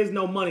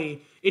no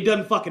money, it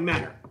doesn't fucking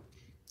matter.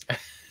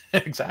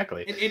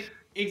 Exactly.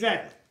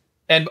 Exactly.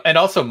 And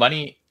also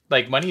money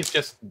is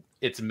just,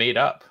 it's made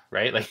up,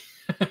 right? Like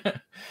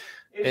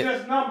it's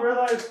just number,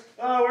 like,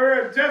 oh,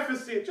 we're at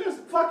deficit. Just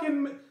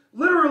fucking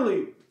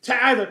literally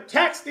to either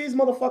tax these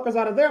motherfuckers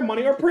out of their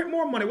money or print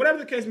more money, whatever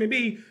the case may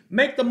be,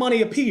 make the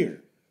money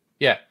appear.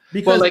 Yeah.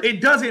 Because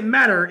it doesn't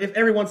matter if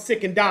everyone's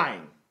sick and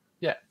dying.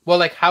 Yeah. Well,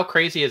 like, how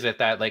crazy is it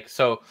that, like,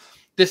 so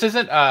this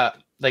isn't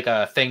like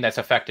a thing that's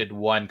affected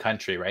one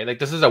country, right? Like,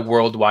 this is a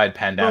worldwide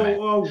pandemic.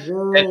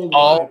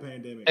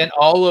 Pandemic. And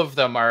all of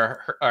them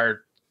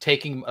are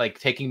taking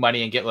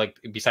money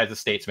and besides the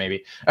States,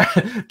 maybe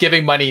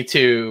giving money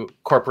to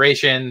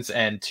corporations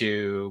and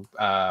to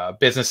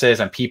businesses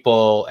and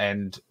people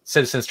and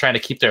citizens trying to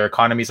keep their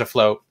economies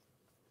afloat.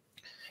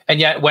 And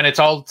yet when it's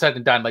all said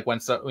and done, like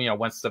once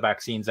the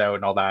vaccine's out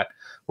and all that,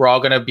 we're all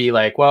going to be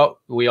like, well,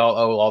 we all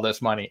owe all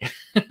this money,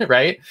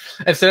 right?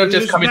 Instead of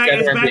just coming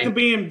together. It's back to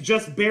being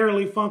just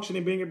barely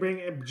functioning, barely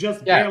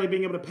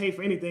being able to pay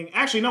for anything.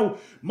 Actually, no,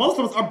 most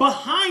of us are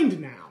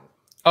behind now.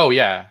 Oh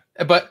yeah.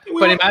 But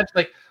imagine,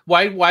 like,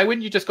 why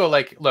wouldn't you just go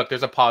like, look,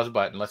 there's a pause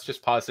button. Let's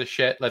just pause this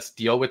shit. Let's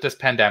deal with this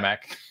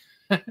pandemic.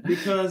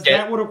 Because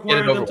that would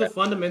require them to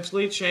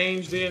fundamentally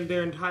change the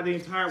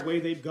entire way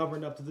they've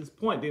governed up to this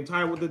point.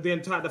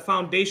 The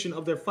foundation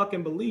of their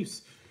fucking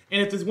beliefs.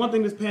 And if there's one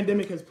thing this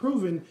pandemic has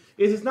proven,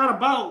 is it's not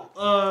about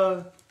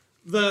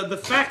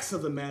the facts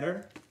of the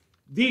matter.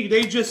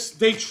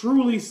 They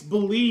truly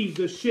believe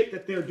the shit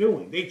that they're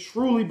doing. They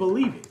truly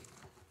believe it.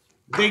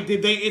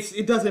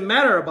 It doesn't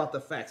matter about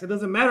the facts. It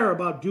doesn't matter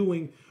about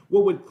doing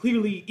what would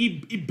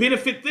clearly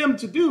benefit them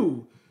to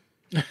do,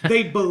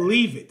 they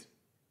believe it.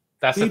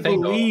 That's they the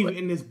thing, believe though.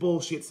 in this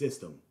bullshit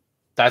system.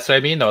 That's what I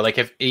mean, though.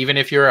 Like, even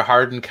if you're a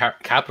hardened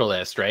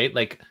capitalist, right?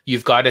 Like,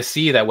 you've got to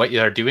see that what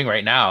you're doing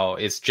right now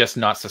is just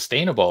not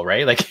sustainable,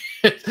 right? Like,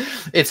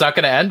 it's not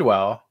going to end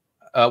well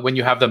when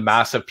you have the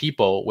mass of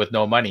people with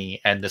no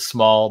money and the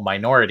small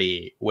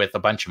minority with a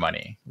bunch of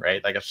money,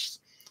 right? Like, it's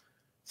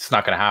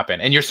not going to happen.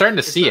 And you're starting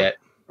to see it,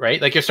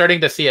 right? Like, you're starting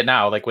to see it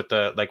now, like with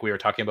like we were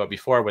talking about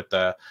before with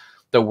the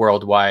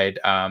worldwide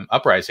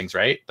uprisings,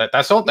 right? That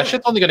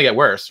shit's only going to get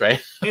worse,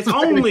 right? It's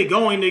only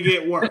going to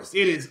get worse.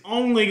 It is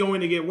only going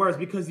to get worse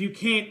because you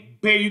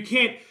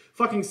can't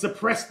fucking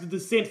suppress the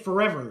dissent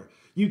forever.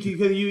 You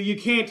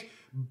can't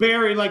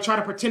try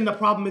to pretend the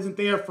problem isn't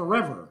there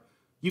forever.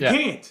 You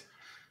can't.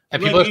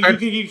 And people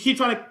you keep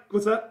trying to.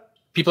 What's up?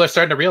 People are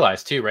starting to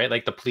realize too, right?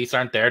 Like, the police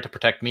aren't there to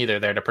protect me; they're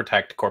there to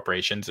protect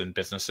corporations and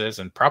businesses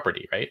and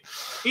property, right?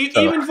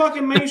 Even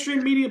fucking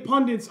mainstream media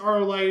pundits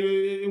are like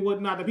and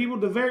whatnot.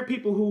 The very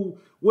people who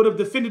would have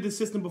defended the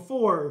system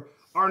before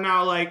are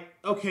now like,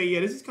 okay,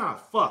 yeah, this is kind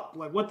of fucked.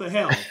 Like, what the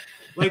hell?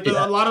 Like, a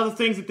lot of the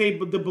things that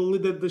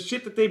the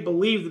shit that they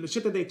believed and the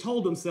shit that they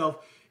told themselves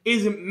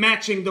isn't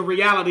matching the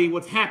reality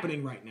what's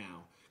happening right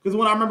now. Because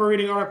when I remember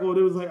reading an article,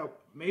 it was like,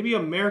 maybe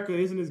America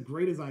isn't as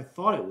great as I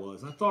thought it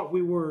was. I thought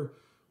we were.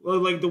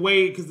 Like the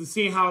way, because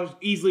seeing how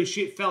easily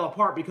shit fell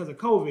apart because of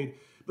COVID,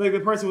 like the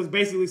person was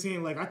basically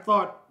saying, like, I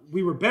thought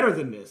we were better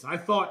than this. I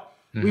thought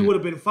we would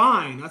have been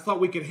fine. I thought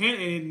we could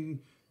handle it. And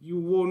you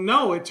will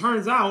know, it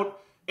turns out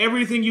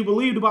everything you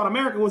believed about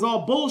America was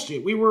all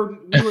bullshit. We were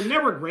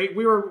never great.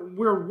 We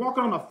were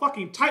walking on a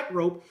fucking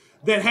tightrope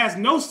that has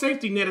no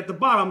safety net at the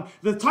bottom.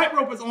 The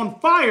tightrope is on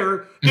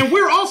fire, and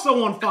we're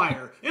also on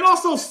fire, and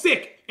also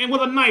sick, and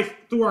with a knife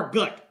through our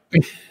gut.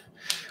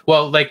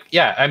 Well, like,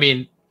 yeah, I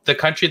mean, the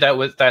country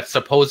that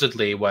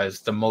supposedly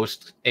was the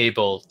most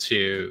able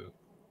to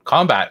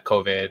combat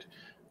COVID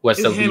was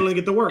handling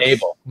it the worst.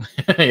 Able,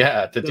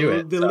 to do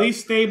it. The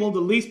least stable, the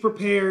least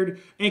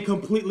prepared, and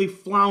completely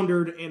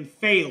floundered and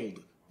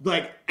failed,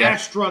 like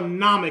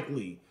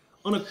astronomically,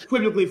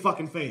 unequivocally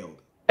fucking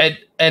failed.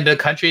 And the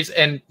countries,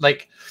 and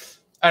like,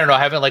 I don't know, I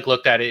haven't like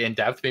looked at it in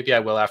depth. Maybe I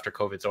will after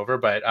COVID's over.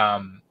 But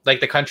like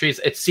the countries,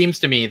 it seems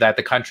to me that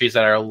the countries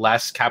that are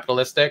less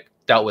capitalistic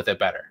dealt with it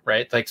better,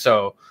 right? Like,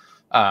 so.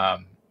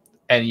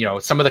 And, you know,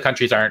 some of the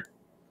countries aren't,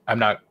 I'm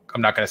not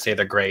going to say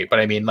they're great, but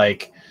I mean,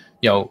 like,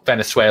 you know,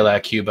 Venezuela,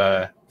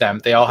 Cuba,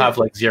 they all have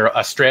like zero.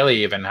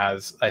 Australia even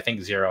has, I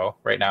think, zero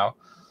right now.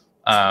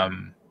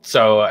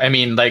 So, I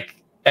mean, like,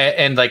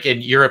 and like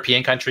in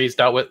European countries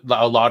a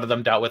lot of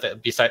them dealt with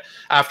it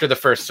after the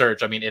first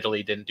surge. I mean,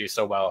 Italy didn't do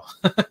so well.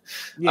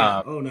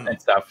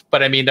 And stuff.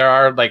 But I mean, there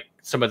are like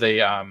some of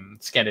the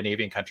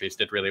Scandinavian countries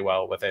did really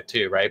well with it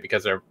too, right?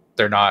 Because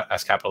they're not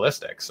as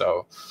capitalistic.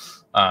 So,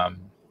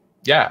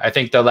 yeah, I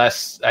think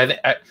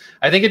I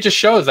think it just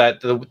shows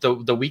that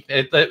the weak.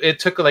 It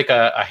took like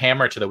a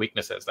hammer to the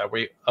weaknesses that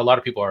a lot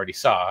of people already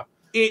saw.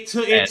 It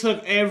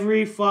took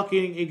every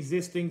fucking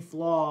existing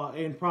flaw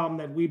and problem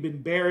that we've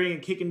been burying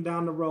and kicking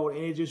down the road,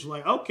 and it's just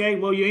like, okay,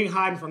 well, you ain't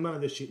hiding from none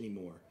of this shit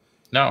anymore.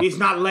 No, it's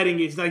not letting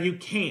you. It's like you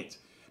can't.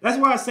 That's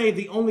why I say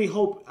the only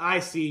hope I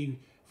see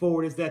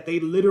forward is that they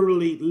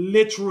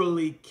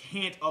literally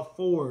can't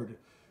afford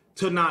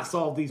to not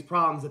solve these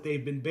problems that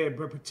they've been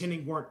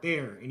pretending weren't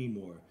there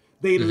anymore.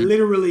 They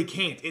literally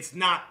can't. It's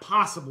not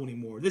possible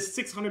anymore. This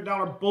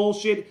 $600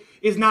 bullshit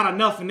is not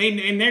enough, and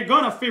they're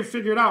gonna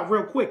figure it out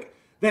real quick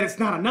that it's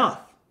not enough.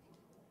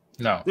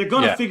 No, they're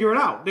gonna figure it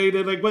out.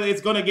 They're like, well,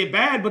 it's gonna get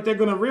bad, but they're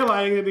gonna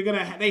realize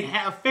they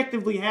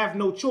effectively have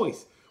no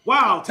choice.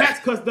 Wow, tax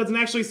cuts doesn't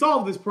actually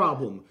solve this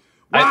problem.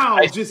 Wow,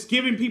 just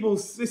giving people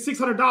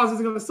 $600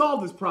 isn't gonna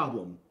solve this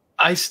problem.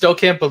 I still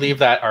can't believe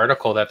that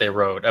article that they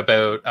wrote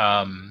about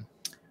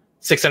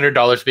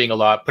 $600 being a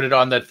lot. Put it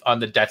on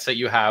the debts that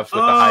you have with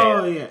the high.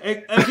 Oh yeah,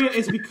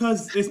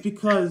 it's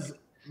because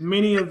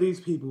many of these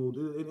people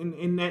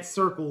in that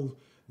circle,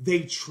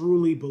 they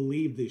truly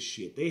believe this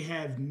shit.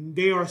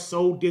 They are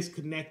so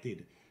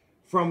disconnected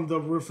from the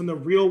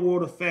real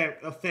world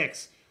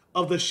effects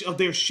of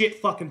their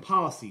shit fucking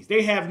policies.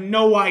 They have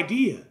no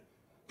idea.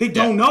 They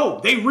don't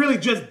know. They really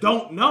just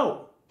don't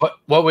know.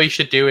 What we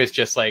should do is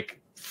just like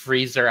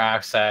freeze their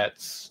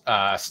assets,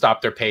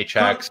 stop their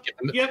paychecks,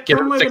 give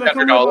them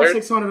 $600.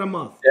 $600 a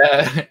month.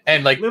 Yeah,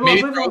 and like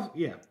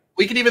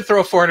we can even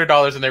throw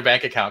 $400 in their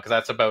bank account because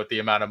that's about the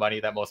amount of money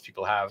that most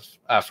people have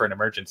for an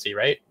emergency,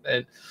 right?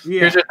 And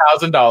here's your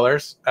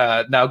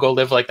 $1,000. Now go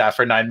live like that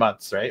for 9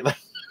 months, right?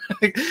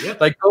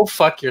 Like go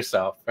fuck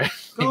yourself, right?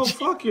 Go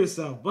fuck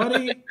yourself,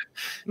 buddy.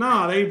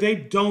 No, they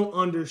don't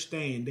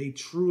understand. They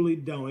truly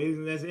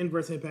don't. As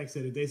Inverse Impact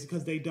said it, it's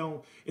because they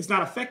don't. It's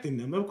not affecting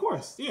them. Of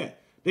course, yeah.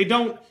 They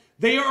don't.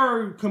 They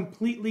are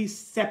completely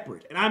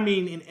separate, and I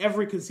mean in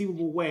every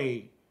conceivable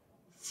way,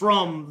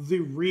 from the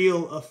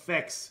real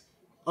effects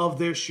of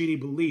their shitty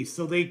beliefs.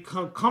 So they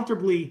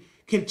comfortably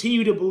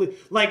continue to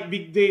believe, like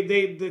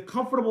the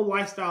comfortable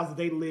lifestyles that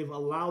they live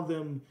allow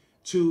them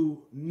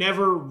to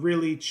never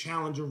really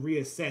challenge or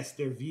reassess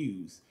their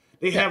views.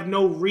 They have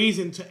no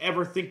reason to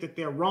ever think that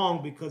they're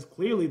wrong because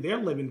clearly they're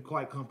living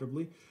quite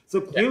comfortably. So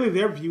clearly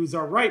their views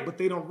are right, but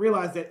they don't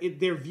realize that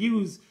their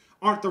views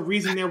aren't the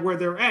reason they're where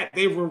they're at.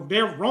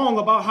 They're wrong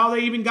about how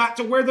they even got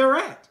to where they're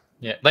at.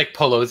 Yeah, like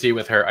Pelosi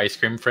with her ice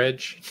cream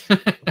fridge.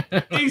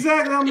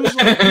 Exactly. I'm just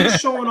like, you're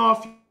showing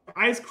off your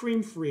ice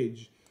cream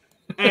fridge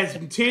as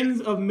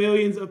tens of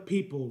millions of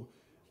people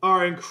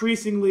are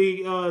increasingly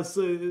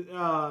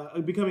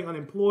becoming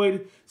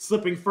unemployed,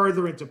 slipping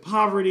further into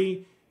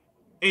poverty.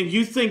 And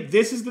you think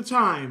this is the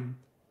time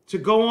to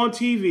go on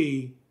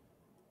TV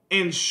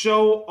and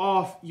show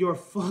off your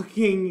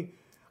fucking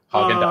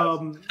your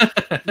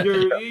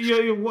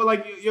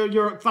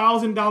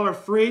 $1,000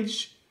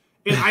 fridge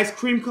and ice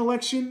cream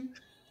collection?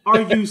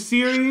 Are you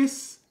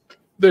serious?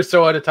 They're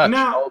so out of touch.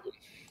 Now,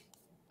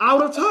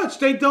 out of touch.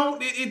 They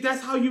don't.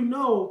 That's how you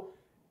know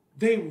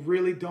they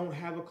really don't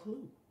have a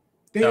clue.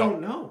 They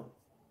don't know.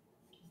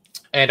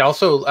 And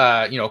also,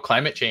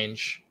 climate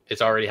change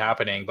is already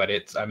happening, but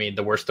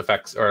the worst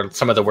effects, or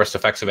some of the worst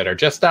effects of it, are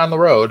just down the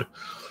road.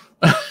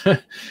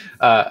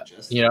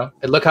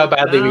 Look how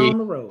badly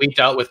we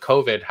dealt with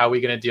COVID. How are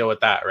we going to deal with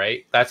that,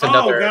 right? That's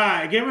another. Oh,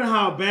 God. Given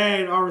how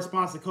bad our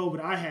response to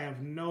COVID, I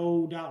have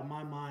no doubt in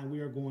my mind we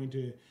are going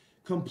to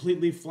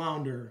completely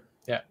flounder.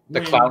 Yeah,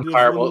 the clown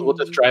car, we'll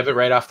just drive it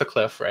right off the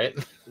cliff, right?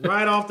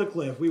 Right off the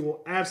cliff. We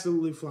will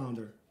absolutely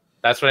flounder.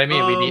 That's what I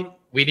mean.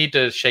 We need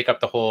to shake up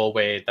the whole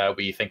way that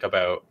we think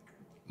about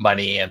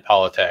money and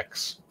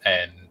politics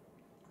and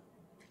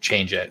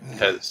change it,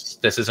 because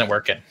this isn't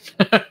working.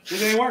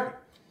 This ain't working.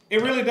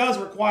 It really does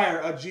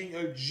require a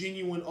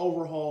genuine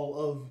overhaul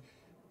of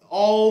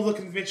all the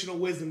conventional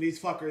wisdom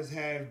these fuckers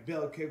have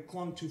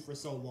clung to for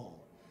so long.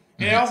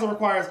 And it also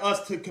requires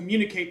us to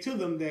communicate to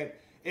them that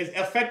as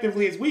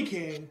effectively as we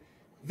can,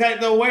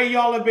 that the way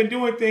y'all have been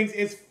doing things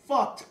is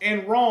fucked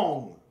and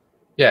wrong.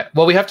 Yeah,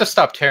 well, we have to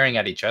stop tearing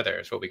at each other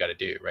is what we got to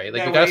do, right?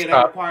 Like, we got to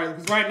stop.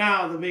 Because right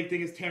now, the big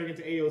thing is tearing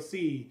into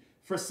AOC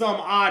for some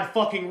odd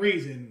fucking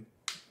reason.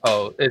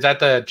 Oh, is that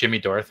the Jimmy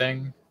Dore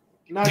thing?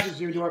 Not just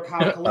Jimmy Dore.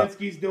 Kyle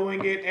Kalinski's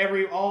doing it. A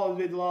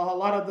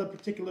lot of the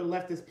particular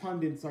leftist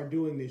pundits are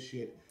doing this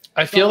shit.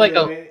 I feel like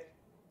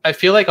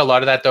a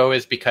lot of that, though,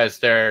 is because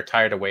they're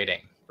tired of waiting,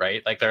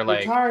 right? Like, they're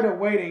tired of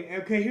waiting.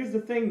 Okay, here's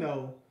the thing,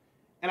 though.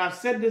 And I've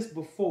said this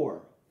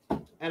before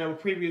in a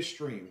previous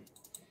stream.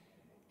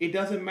 It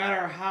doesn't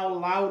matter how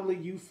loudly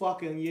you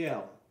fucking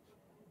yell.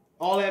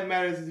 All that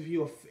matters is if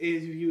you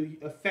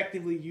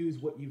effectively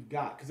use what you've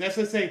got. Because that's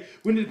to say,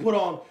 we need to put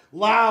on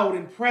loud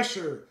and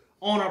pressure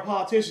on our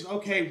politicians.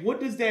 Okay, what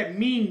does that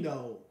mean,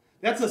 though?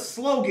 That's a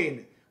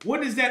slogan.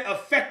 What does that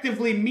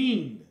effectively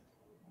mean?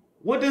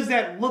 What does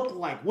that look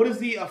like? What is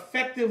the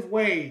effective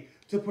way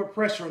to put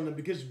pressure on them?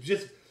 Because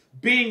just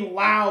being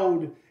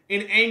loud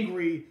and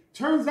angry,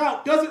 turns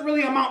out, doesn't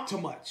really amount to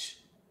much.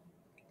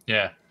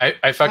 Yeah,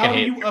 I fucking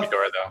hate Jimmy Dore,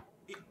 though.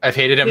 I've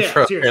hated him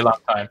for a very long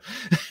time.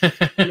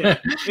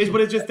 But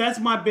it's just, that's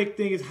my big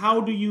thing, is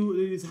how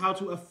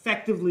to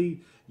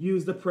effectively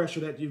use the pressure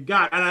that you've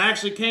got. And I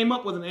actually came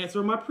up with an answer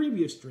in my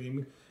previous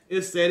stream.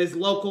 It said it's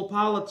local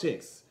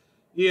politics.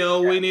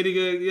 We need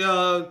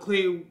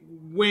to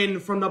win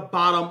from the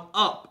bottom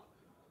up.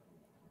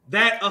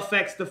 That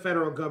affects the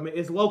federal government.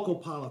 It's local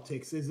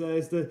politics. It's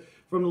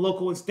from the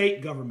local and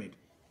state government.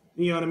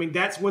 You know what I mean?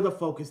 That's where the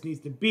focus needs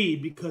to be,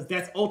 because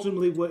that's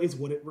ultimately what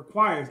it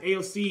requires.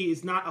 AOC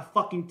is not a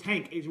fucking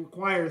tank. It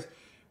requires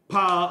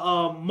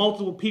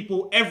multiple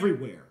people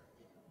everywhere.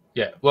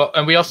 Yeah, well,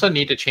 and we also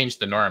need to change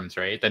the norms,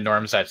 right? The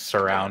norms that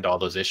surround all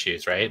those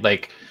issues, right?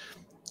 Like,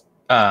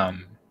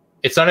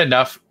 it's not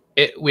enough.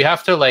 We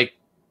have to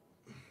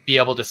be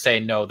able to say,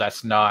 no,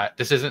 this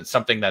isn't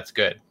something that's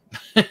good.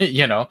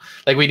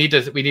 Like, we need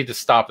to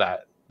stop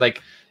that.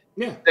 Like,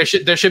 yeah,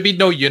 there should be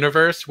no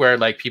universe where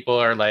people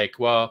are like,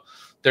 well,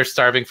 they're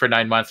starving for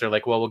 9 months. They're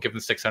like, well, we'll give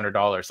them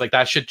 $600. Like,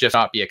 that should just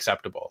not be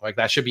acceptable. Like,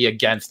 that should be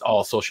against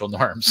all social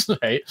norms,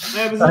 right?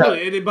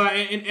 Absolutely.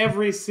 In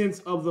every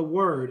sense of the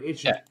word, it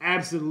should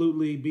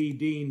absolutely be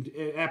deemed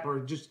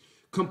just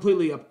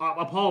completely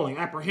appalling,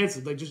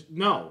 apprehensive. Like, just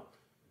no.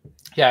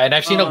 Yeah, and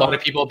I've seen a lot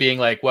of people being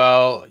like,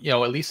 well,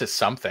 at least it's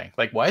something.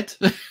 Like, what?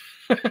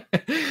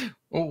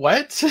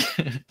 What?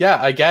 Yeah,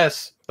 I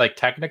guess. Like,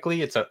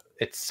 technically it's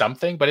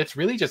something, but it's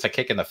really just a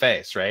kick in the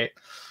face, right?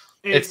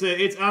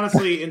 It's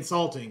honestly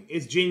insulting.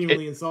 It's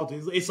genuinely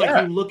insulting. It's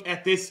like, you look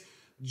at this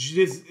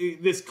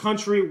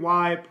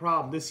countrywide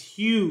problem, this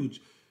huge,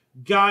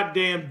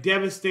 goddamn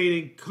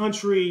devastating,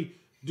 country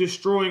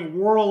destroying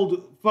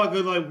world.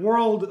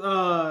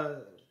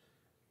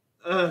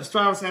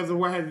 Strauss had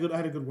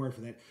a good word for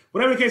that.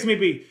 Whatever the case may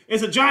be,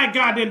 it's a giant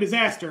goddamn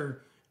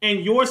disaster, and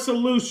your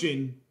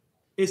solution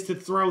is to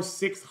throw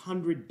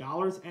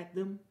 $600 at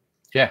them.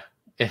 Yeah.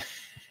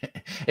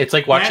 It's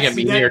like watching a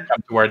meteor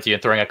come towards you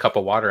and throwing a cup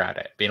of water at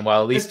it. Being,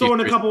 well, at least throwing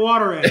a cup of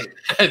water at it.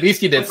 At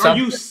least you did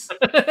something.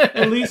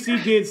 At least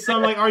he did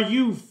something. Like, are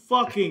you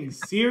fucking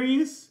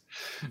serious?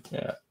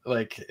 Yeah,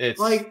 it's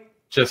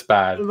just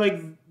bad.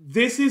 Like,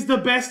 this is the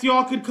best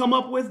y'all could come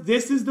up with?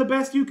 This is the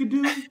best you could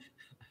do?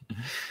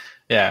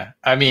 Yeah,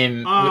 I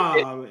mean,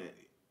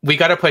 we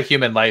got to put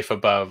human life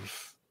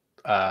above,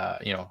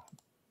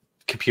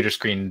 computer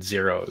screen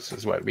zeros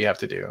is what we have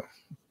to do.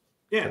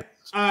 Yeah.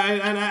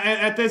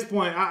 At this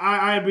point,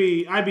 I'd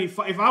be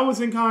if I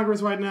was in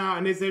Congress right now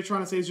and they're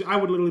trying to say, I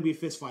would literally be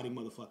fist fighting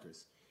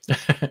motherfuckers.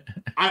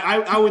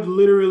 I would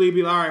literally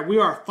be like, all right, we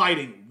are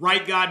fighting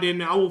right goddamn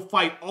now. I will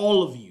fight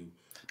all of you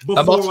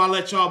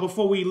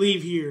before we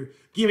leave here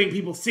giving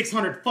people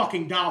 $600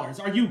 fucking dollars.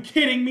 Are you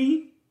kidding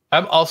me?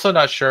 I'm also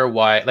not sure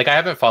why. Like, I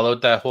haven't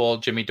followed the whole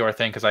Jimmy Dore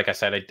thing because, like I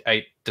said,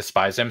 I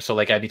despise him. So,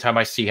 like, anytime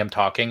I see him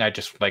talking, I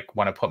just like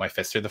want to put my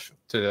fist to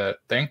the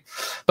thing.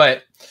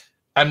 But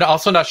I'm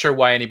also not sure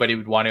why anybody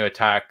would want to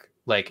attack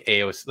like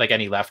AOC, like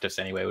any leftist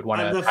anyway would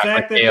want to. The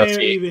fact that AOC.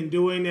 They're even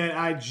doing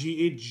that,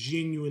 it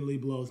genuinely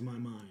blows my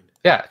mind.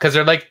 Yeah, because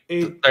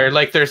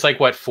there's like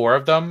what, 4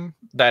 of them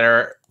that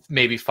are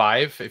maybe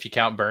 5 if you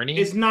count Bernie.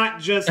 It's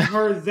not just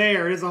her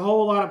there. There's a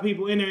whole lot of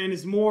people in there, and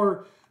it's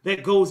more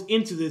that goes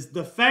into this.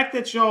 The fact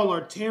that y'all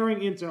are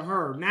tearing into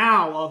her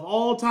now of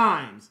all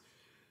times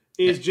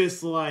is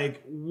just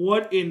like,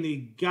 what in the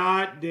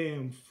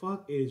goddamn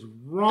fuck is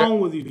wrong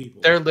with you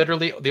people? They're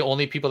literally the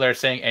only people that are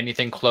saying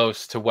anything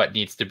close to what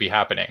needs to be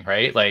happening,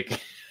 right?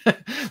 Like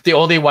the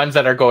only ones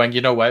that are going,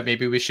 you know what,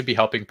 maybe we should be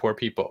helping poor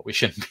people. We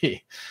shouldn't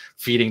be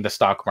feeding the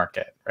stock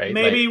market, right?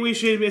 Maybe we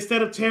should,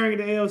 instead of tearing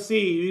the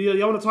AOC,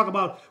 you want to talk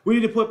about, we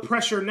need to put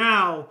pressure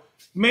now.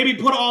 Maybe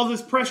put all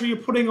this pressure you're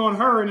putting on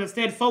her and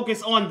instead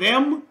focus on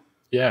them.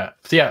 Yeah.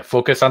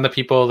 Focus on the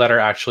people that are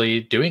actually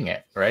doing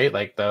it, right?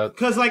 Like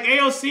because like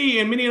AOC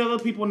and many other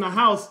people in the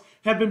House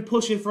have been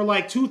pushing for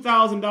like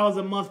 $2,000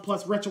 a month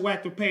plus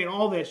retroactive pay and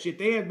all that shit.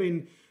 They have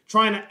been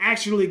trying to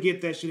actually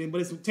get that shit in,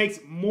 but it takes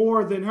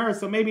more than her.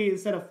 So maybe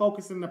instead of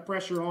focusing the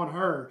pressure on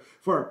her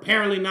for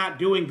apparently not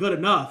doing good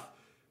enough,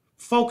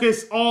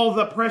 focus all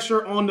the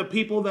pressure on the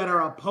people that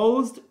are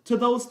opposed to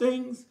those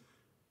things.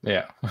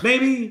 Yeah.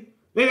 Maybe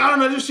I don't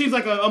know. It just seems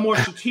like a more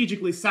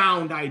strategically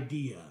sound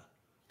idea.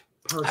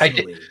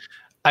 Personally,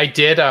 I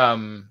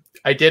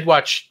did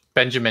watch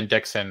Benjamin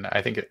Dixon.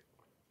 I think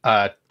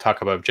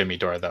talk about Jimmy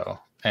Dore though,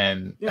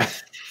 and yeah.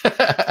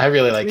 I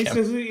really like him.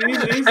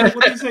 He's like,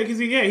 what do you say? Because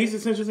he's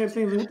essentially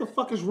saying, like, what the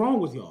fuck is wrong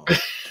with y'all?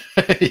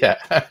 Yeah.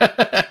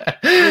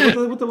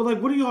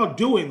 What are y'all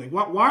doing?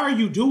 Like, why are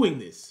you doing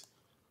this?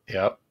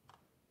 Yep.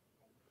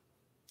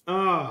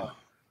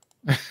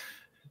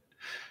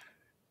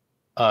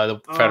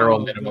 The federal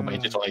minimum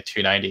wage is only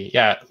 $2.90.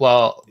 Yeah.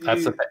 Well,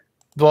 that's the thing.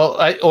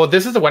 Well,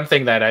 this is the one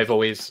thing that I've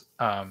always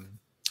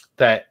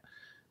that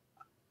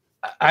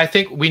I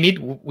think we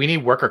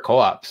need worker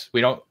co-ops. We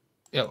don't,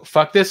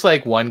 fuck this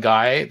like one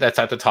guy that's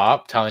at the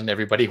top telling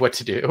everybody what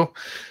to do.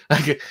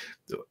 Like,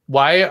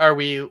 why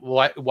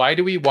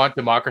do we want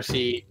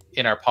democracy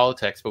in our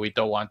politics, but we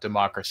don't want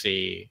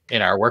democracy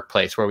in our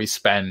workplace where we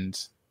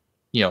spend,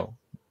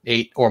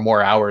 8 or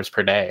more hours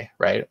per day,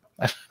 right?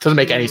 Doesn't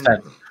make any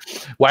sense.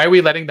 Why are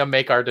we letting them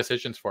make our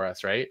decisions for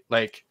us, right?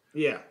 Like,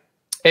 yeah.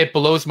 It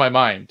blows my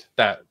mind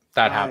that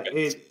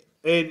happens.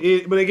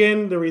 But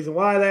again, the reason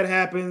why that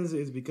happens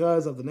is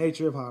because of the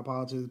nature of how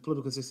our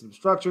political system is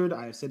structured.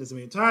 I have said this a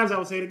million times. I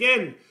will say it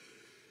again.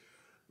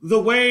 The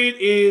way it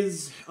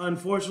is,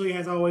 unfortunately,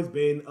 has always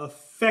been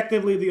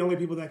effectively the only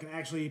people that can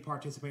actually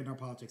participate in our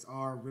politics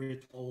are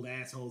rich old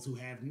assholes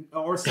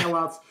or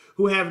sellouts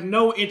who have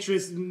no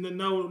interest,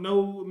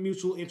 no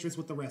mutual interest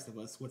with the rest of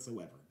us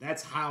whatsoever.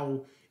 That's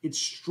how it's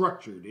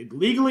structured.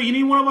 Legally,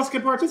 any one of us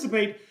can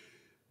participate.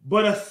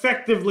 But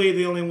effectively,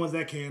 the only ones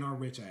that can are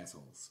rich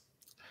assholes.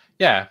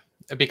 Yeah,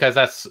 because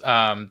that's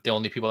the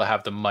only people that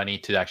have the money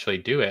to actually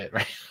do it,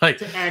 right? Like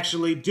to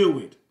actually do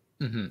it.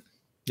 Mm-hmm.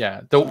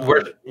 Yeah,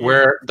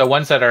 we're the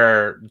ones that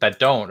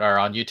don't are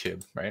on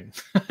YouTube, right?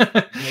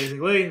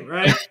 Basically,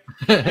 right?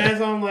 And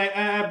so I'm like,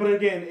 but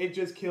again, it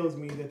just kills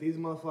me that these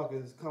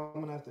motherfuckers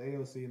coming after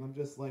AOC, and I'm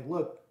just like,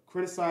 look,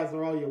 criticize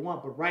her all you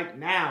want, but right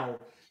now,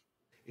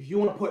 if you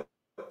want to put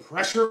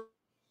pressure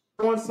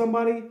on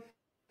somebody.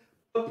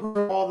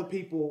 All the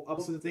people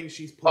up to the things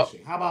she's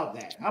pushing. How about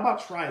that? How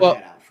about trying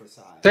that out for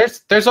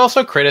size? There's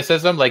also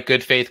criticism, like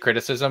good faith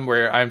criticism,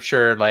 where I'm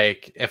sure,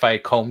 like, if I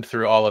combed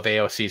through all of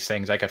AOC's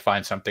things, I could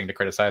find something to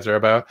criticize her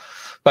about.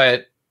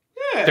 But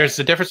there's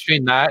a difference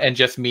between that and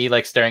just me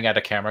like staring at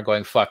a camera,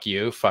 going "fuck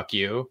you, fuck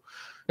you."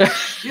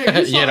 Yeah,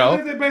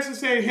 they basically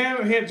say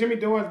him, Jimmy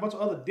Dore, and a bunch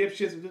of other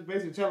dipshits, just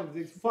basically telling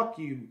them, "Fuck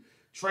you,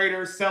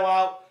 traitor,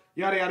 sellout,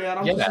 yada yada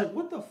yada." I'm just like,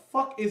 what the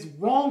fuck is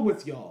wrong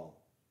with y'all?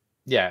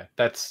 Yeah,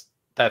 that's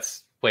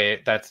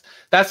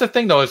the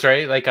thing though, is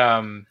right. Like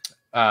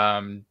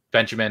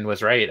Benjamin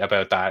was right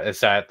about that,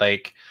 is that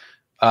like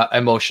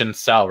emotions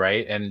sell,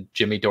 right? And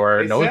Jimmy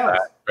Dore knows that,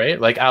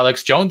 right? Like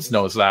Alex Jones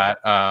knows that.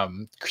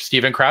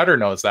 Steven Crowder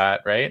knows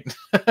that, right?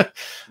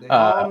 They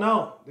all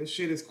know this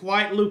shit is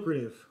quite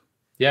lucrative.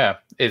 Yeah,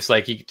 it's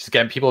like you just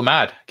get people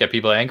mad, get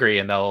people angry,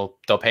 and they'll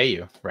pay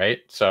you, right?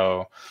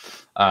 So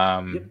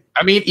I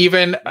mean,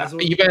 even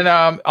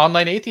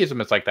online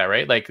atheism is like that,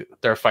 right? Like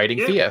they're fighting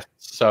theists.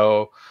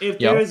 So if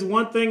there is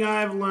one thing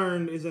I've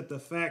learned is that the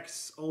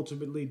facts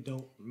ultimately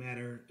don't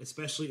matter,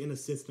 especially in a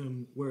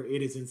system where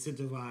it is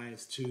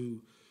incentivized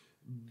to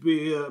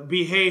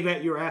behave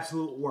at your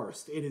absolute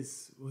worst. It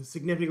is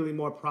significantly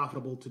more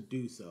profitable to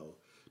do so,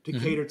 to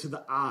cater to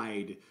the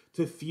eyed,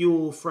 to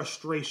fuel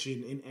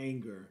frustration and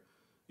anger.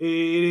 It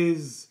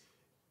is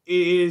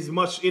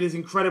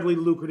incredibly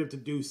lucrative to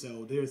do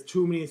so. There's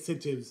too many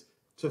incentives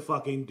to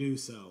fucking do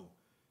so.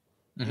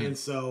 And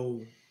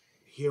so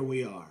here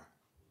we are.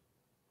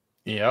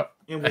 Yep.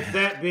 And with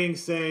that being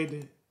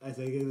said, I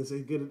think it's a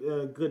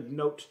good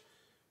note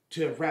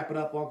to wrap it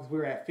up on, because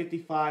we're at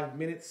 55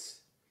 minutes.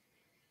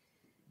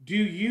 Do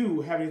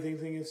you have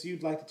anything else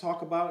you'd like to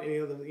talk about? Any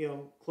other,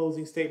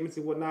 closing statements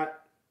and whatnot?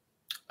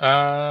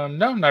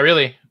 No, not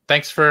really.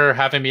 Thanks for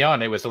having me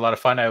on. It was a lot of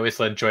fun. I always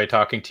enjoy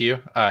talking to you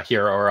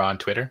here or on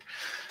Twitter.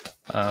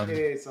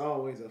 It's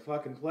always a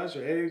fucking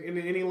pleasure.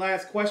 Any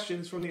last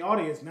questions from the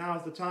audience? Now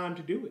is the time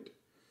to do it.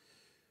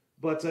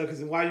 But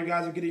because while you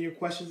guys are getting your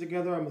questions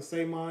together, I'm gonna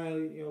say my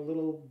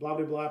little blah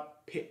blah blah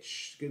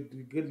pitch.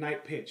 Good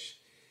night pitch.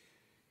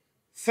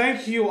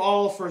 Thank you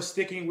all for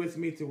sticking with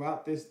me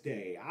throughout this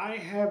day. I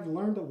have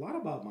learned a lot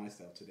about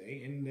myself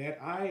today, in that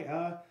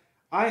I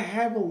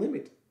have a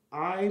limit.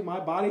 My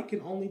body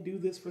can only do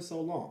this for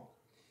so long.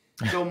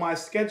 So my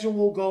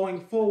schedule going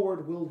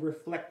forward will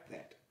reflect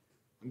that.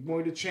 I'm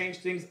going to change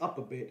things up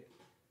a bit,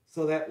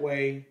 so that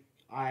way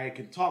I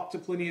can talk to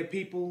plenty of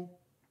people,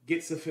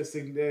 get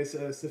sufficient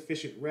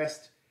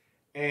rest,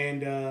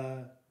 and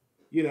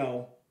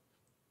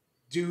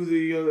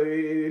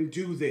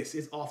do this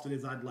as often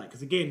as I'd like.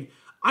 Because again,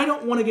 I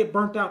don't want to get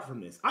burnt out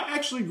from this. I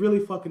actually really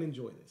fucking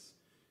enjoy this.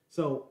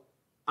 So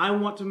I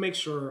want to make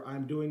sure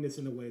I'm doing this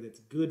in a way that's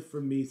good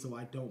for me, so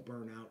I don't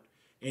burn out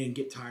and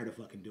get tired of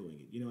fucking doing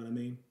it. You know what I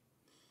mean?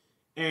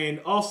 And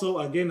also,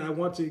 again, I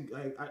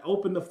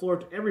open the floor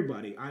to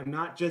everybody. I'm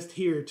not just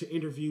here to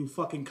interview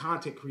fucking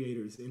content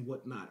creators and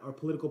whatnot, or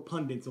political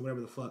pundits or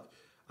whatever the fuck.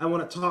 I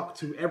want to talk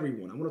to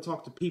everyone. I want to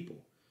talk to people.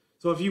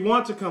 So if you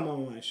want to come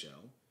on my show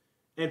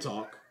and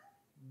talk,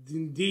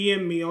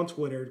 DM me on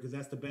Twitter, because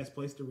that's the best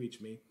place to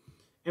reach me.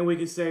 And we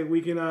can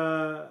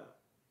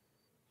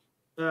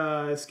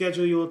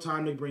schedule you a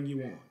time to bring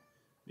you on,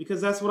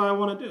 because that's what I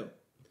want to do.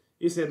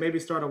 You said maybe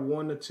start a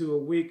 1 to 2 a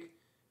week.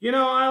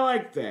 I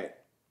like that.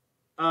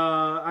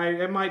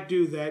 I might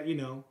do that,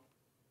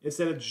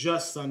 instead of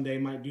just Sunday,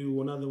 might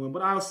do another one.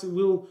 But like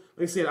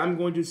I said, I'm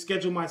going to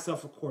schedule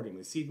myself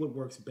accordingly, see what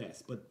works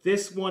best. But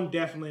this one,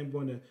 definitely I'm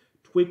going to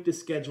tweak the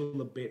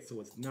schedule a bit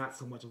so it's not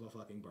so much of a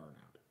fucking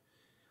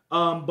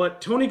burnout.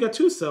 But Tony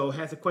Gattuso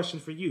has a question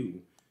for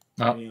you.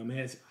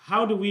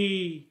 How do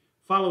we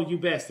follow you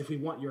best if we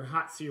want your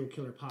hot serial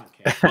killer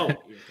podcast?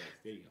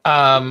 There you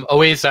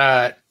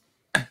go.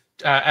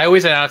 I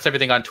always announce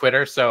everything on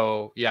Twitter.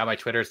 So yeah, my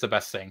Twitter is the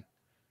best thing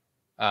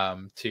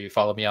to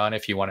follow me on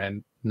if you want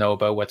to know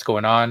about what's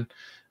going on.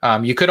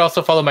 You could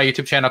also follow my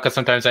YouTube channel, because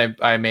sometimes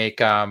I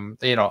make, in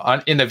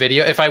the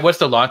video, if I was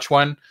to launch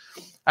one,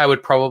 I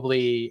would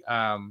probably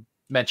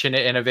mention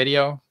it in a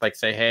video, like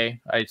say,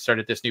 hey, I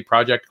started this new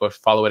project, go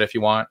follow it if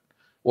you want,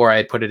 or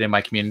I'd put it in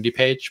my community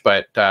page.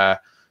 But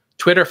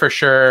Twitter for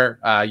sure,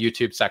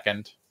 YouTube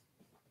second.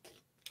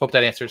 Hope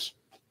that answers.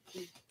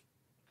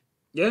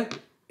 Yeah,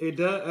 it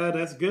does.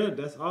 That's good.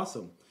 That's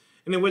awesome.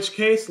 And in which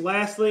case,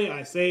 lastly,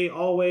 I say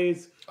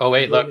always. Oh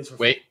wait,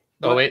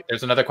 wait.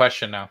 There's another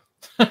question now.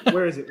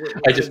 Where is it?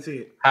 I didn't see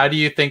it. How do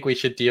you think we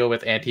should deal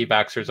with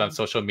anti-vaxxers on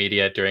social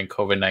media during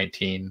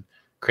COVID-19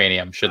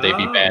 cranium? Should they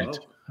be banned?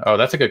 Oh,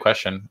 that's a good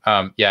question.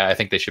 Yeah, I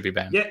think they should be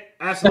banned. Yeah,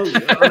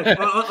 absolutely.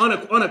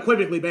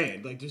 Unequivocally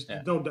banned. Like, just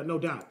no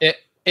doubt.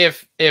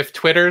 If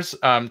Twitter's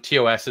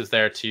TOS is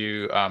there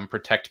to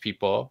protect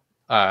people,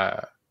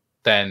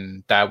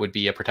 then that would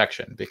be a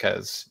protection,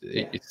 because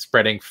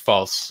spreading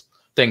false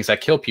things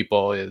that kill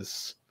people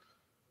is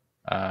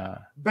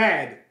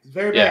bad.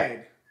 Very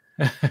bad.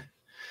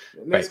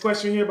 Next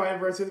question here by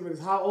Inverse is,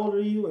 how old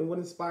are you and what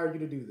inspired you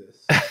to do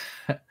this?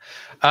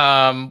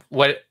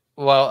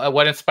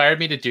 What inspired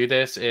me to do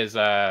this is,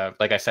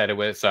 like I said, it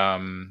was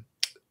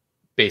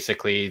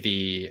basically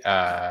the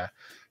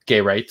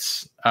gay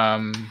rights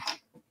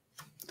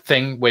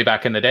thing way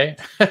back in the day.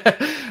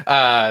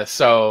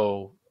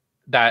 So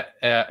that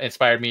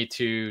inspired me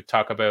to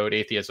talk about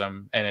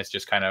atheism, and it's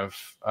just kind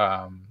of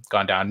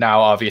gone down.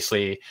 Now,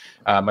 obviously,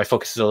 my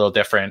focus is a little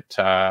different,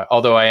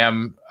 although I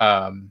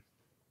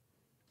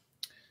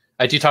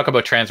do talk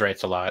about trans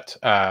rights a lot,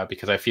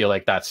 because I feel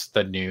like that's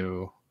the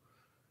new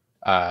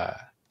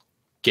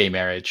gay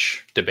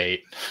marriage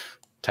debate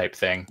type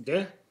thing.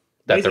 Yeah.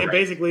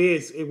 Basically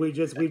is we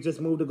just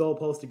moved the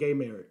goalpost to gay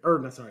marriage,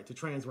 to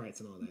trans rights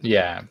and all that.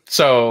 Yeah,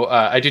 so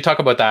I do talk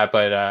about that,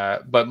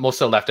 but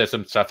most of the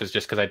leftism stuff is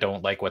just because I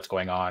don't like what's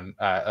going on,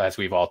 as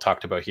we've all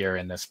talked about here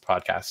in this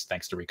podcast,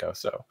 thanks to Rico.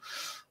 So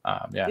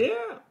yeah,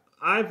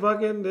 I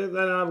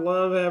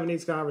love having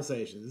these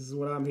conversations. This is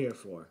what I'm here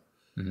for.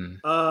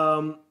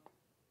 Mm-hmm.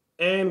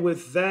 And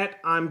with that,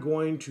 I'm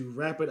going to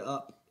wrap it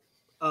up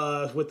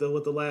with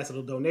the last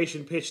little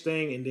donation pitch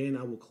thing, and then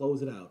I will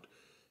close it out.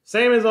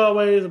 Same as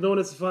always, I'm doing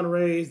this to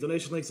fundraise.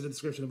 Donation links in the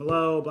description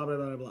below, blah, blah,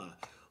 blah, blah.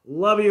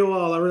 Love you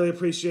all. I really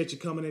appreciate you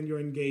coming and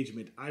your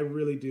engagement. I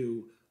really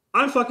do.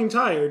 I'm fucking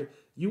tired,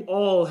 You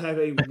all have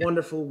a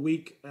wonderful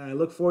week. I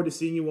look forward to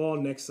seeing you all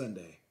next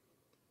Sunday.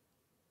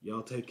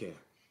 Y'all take care.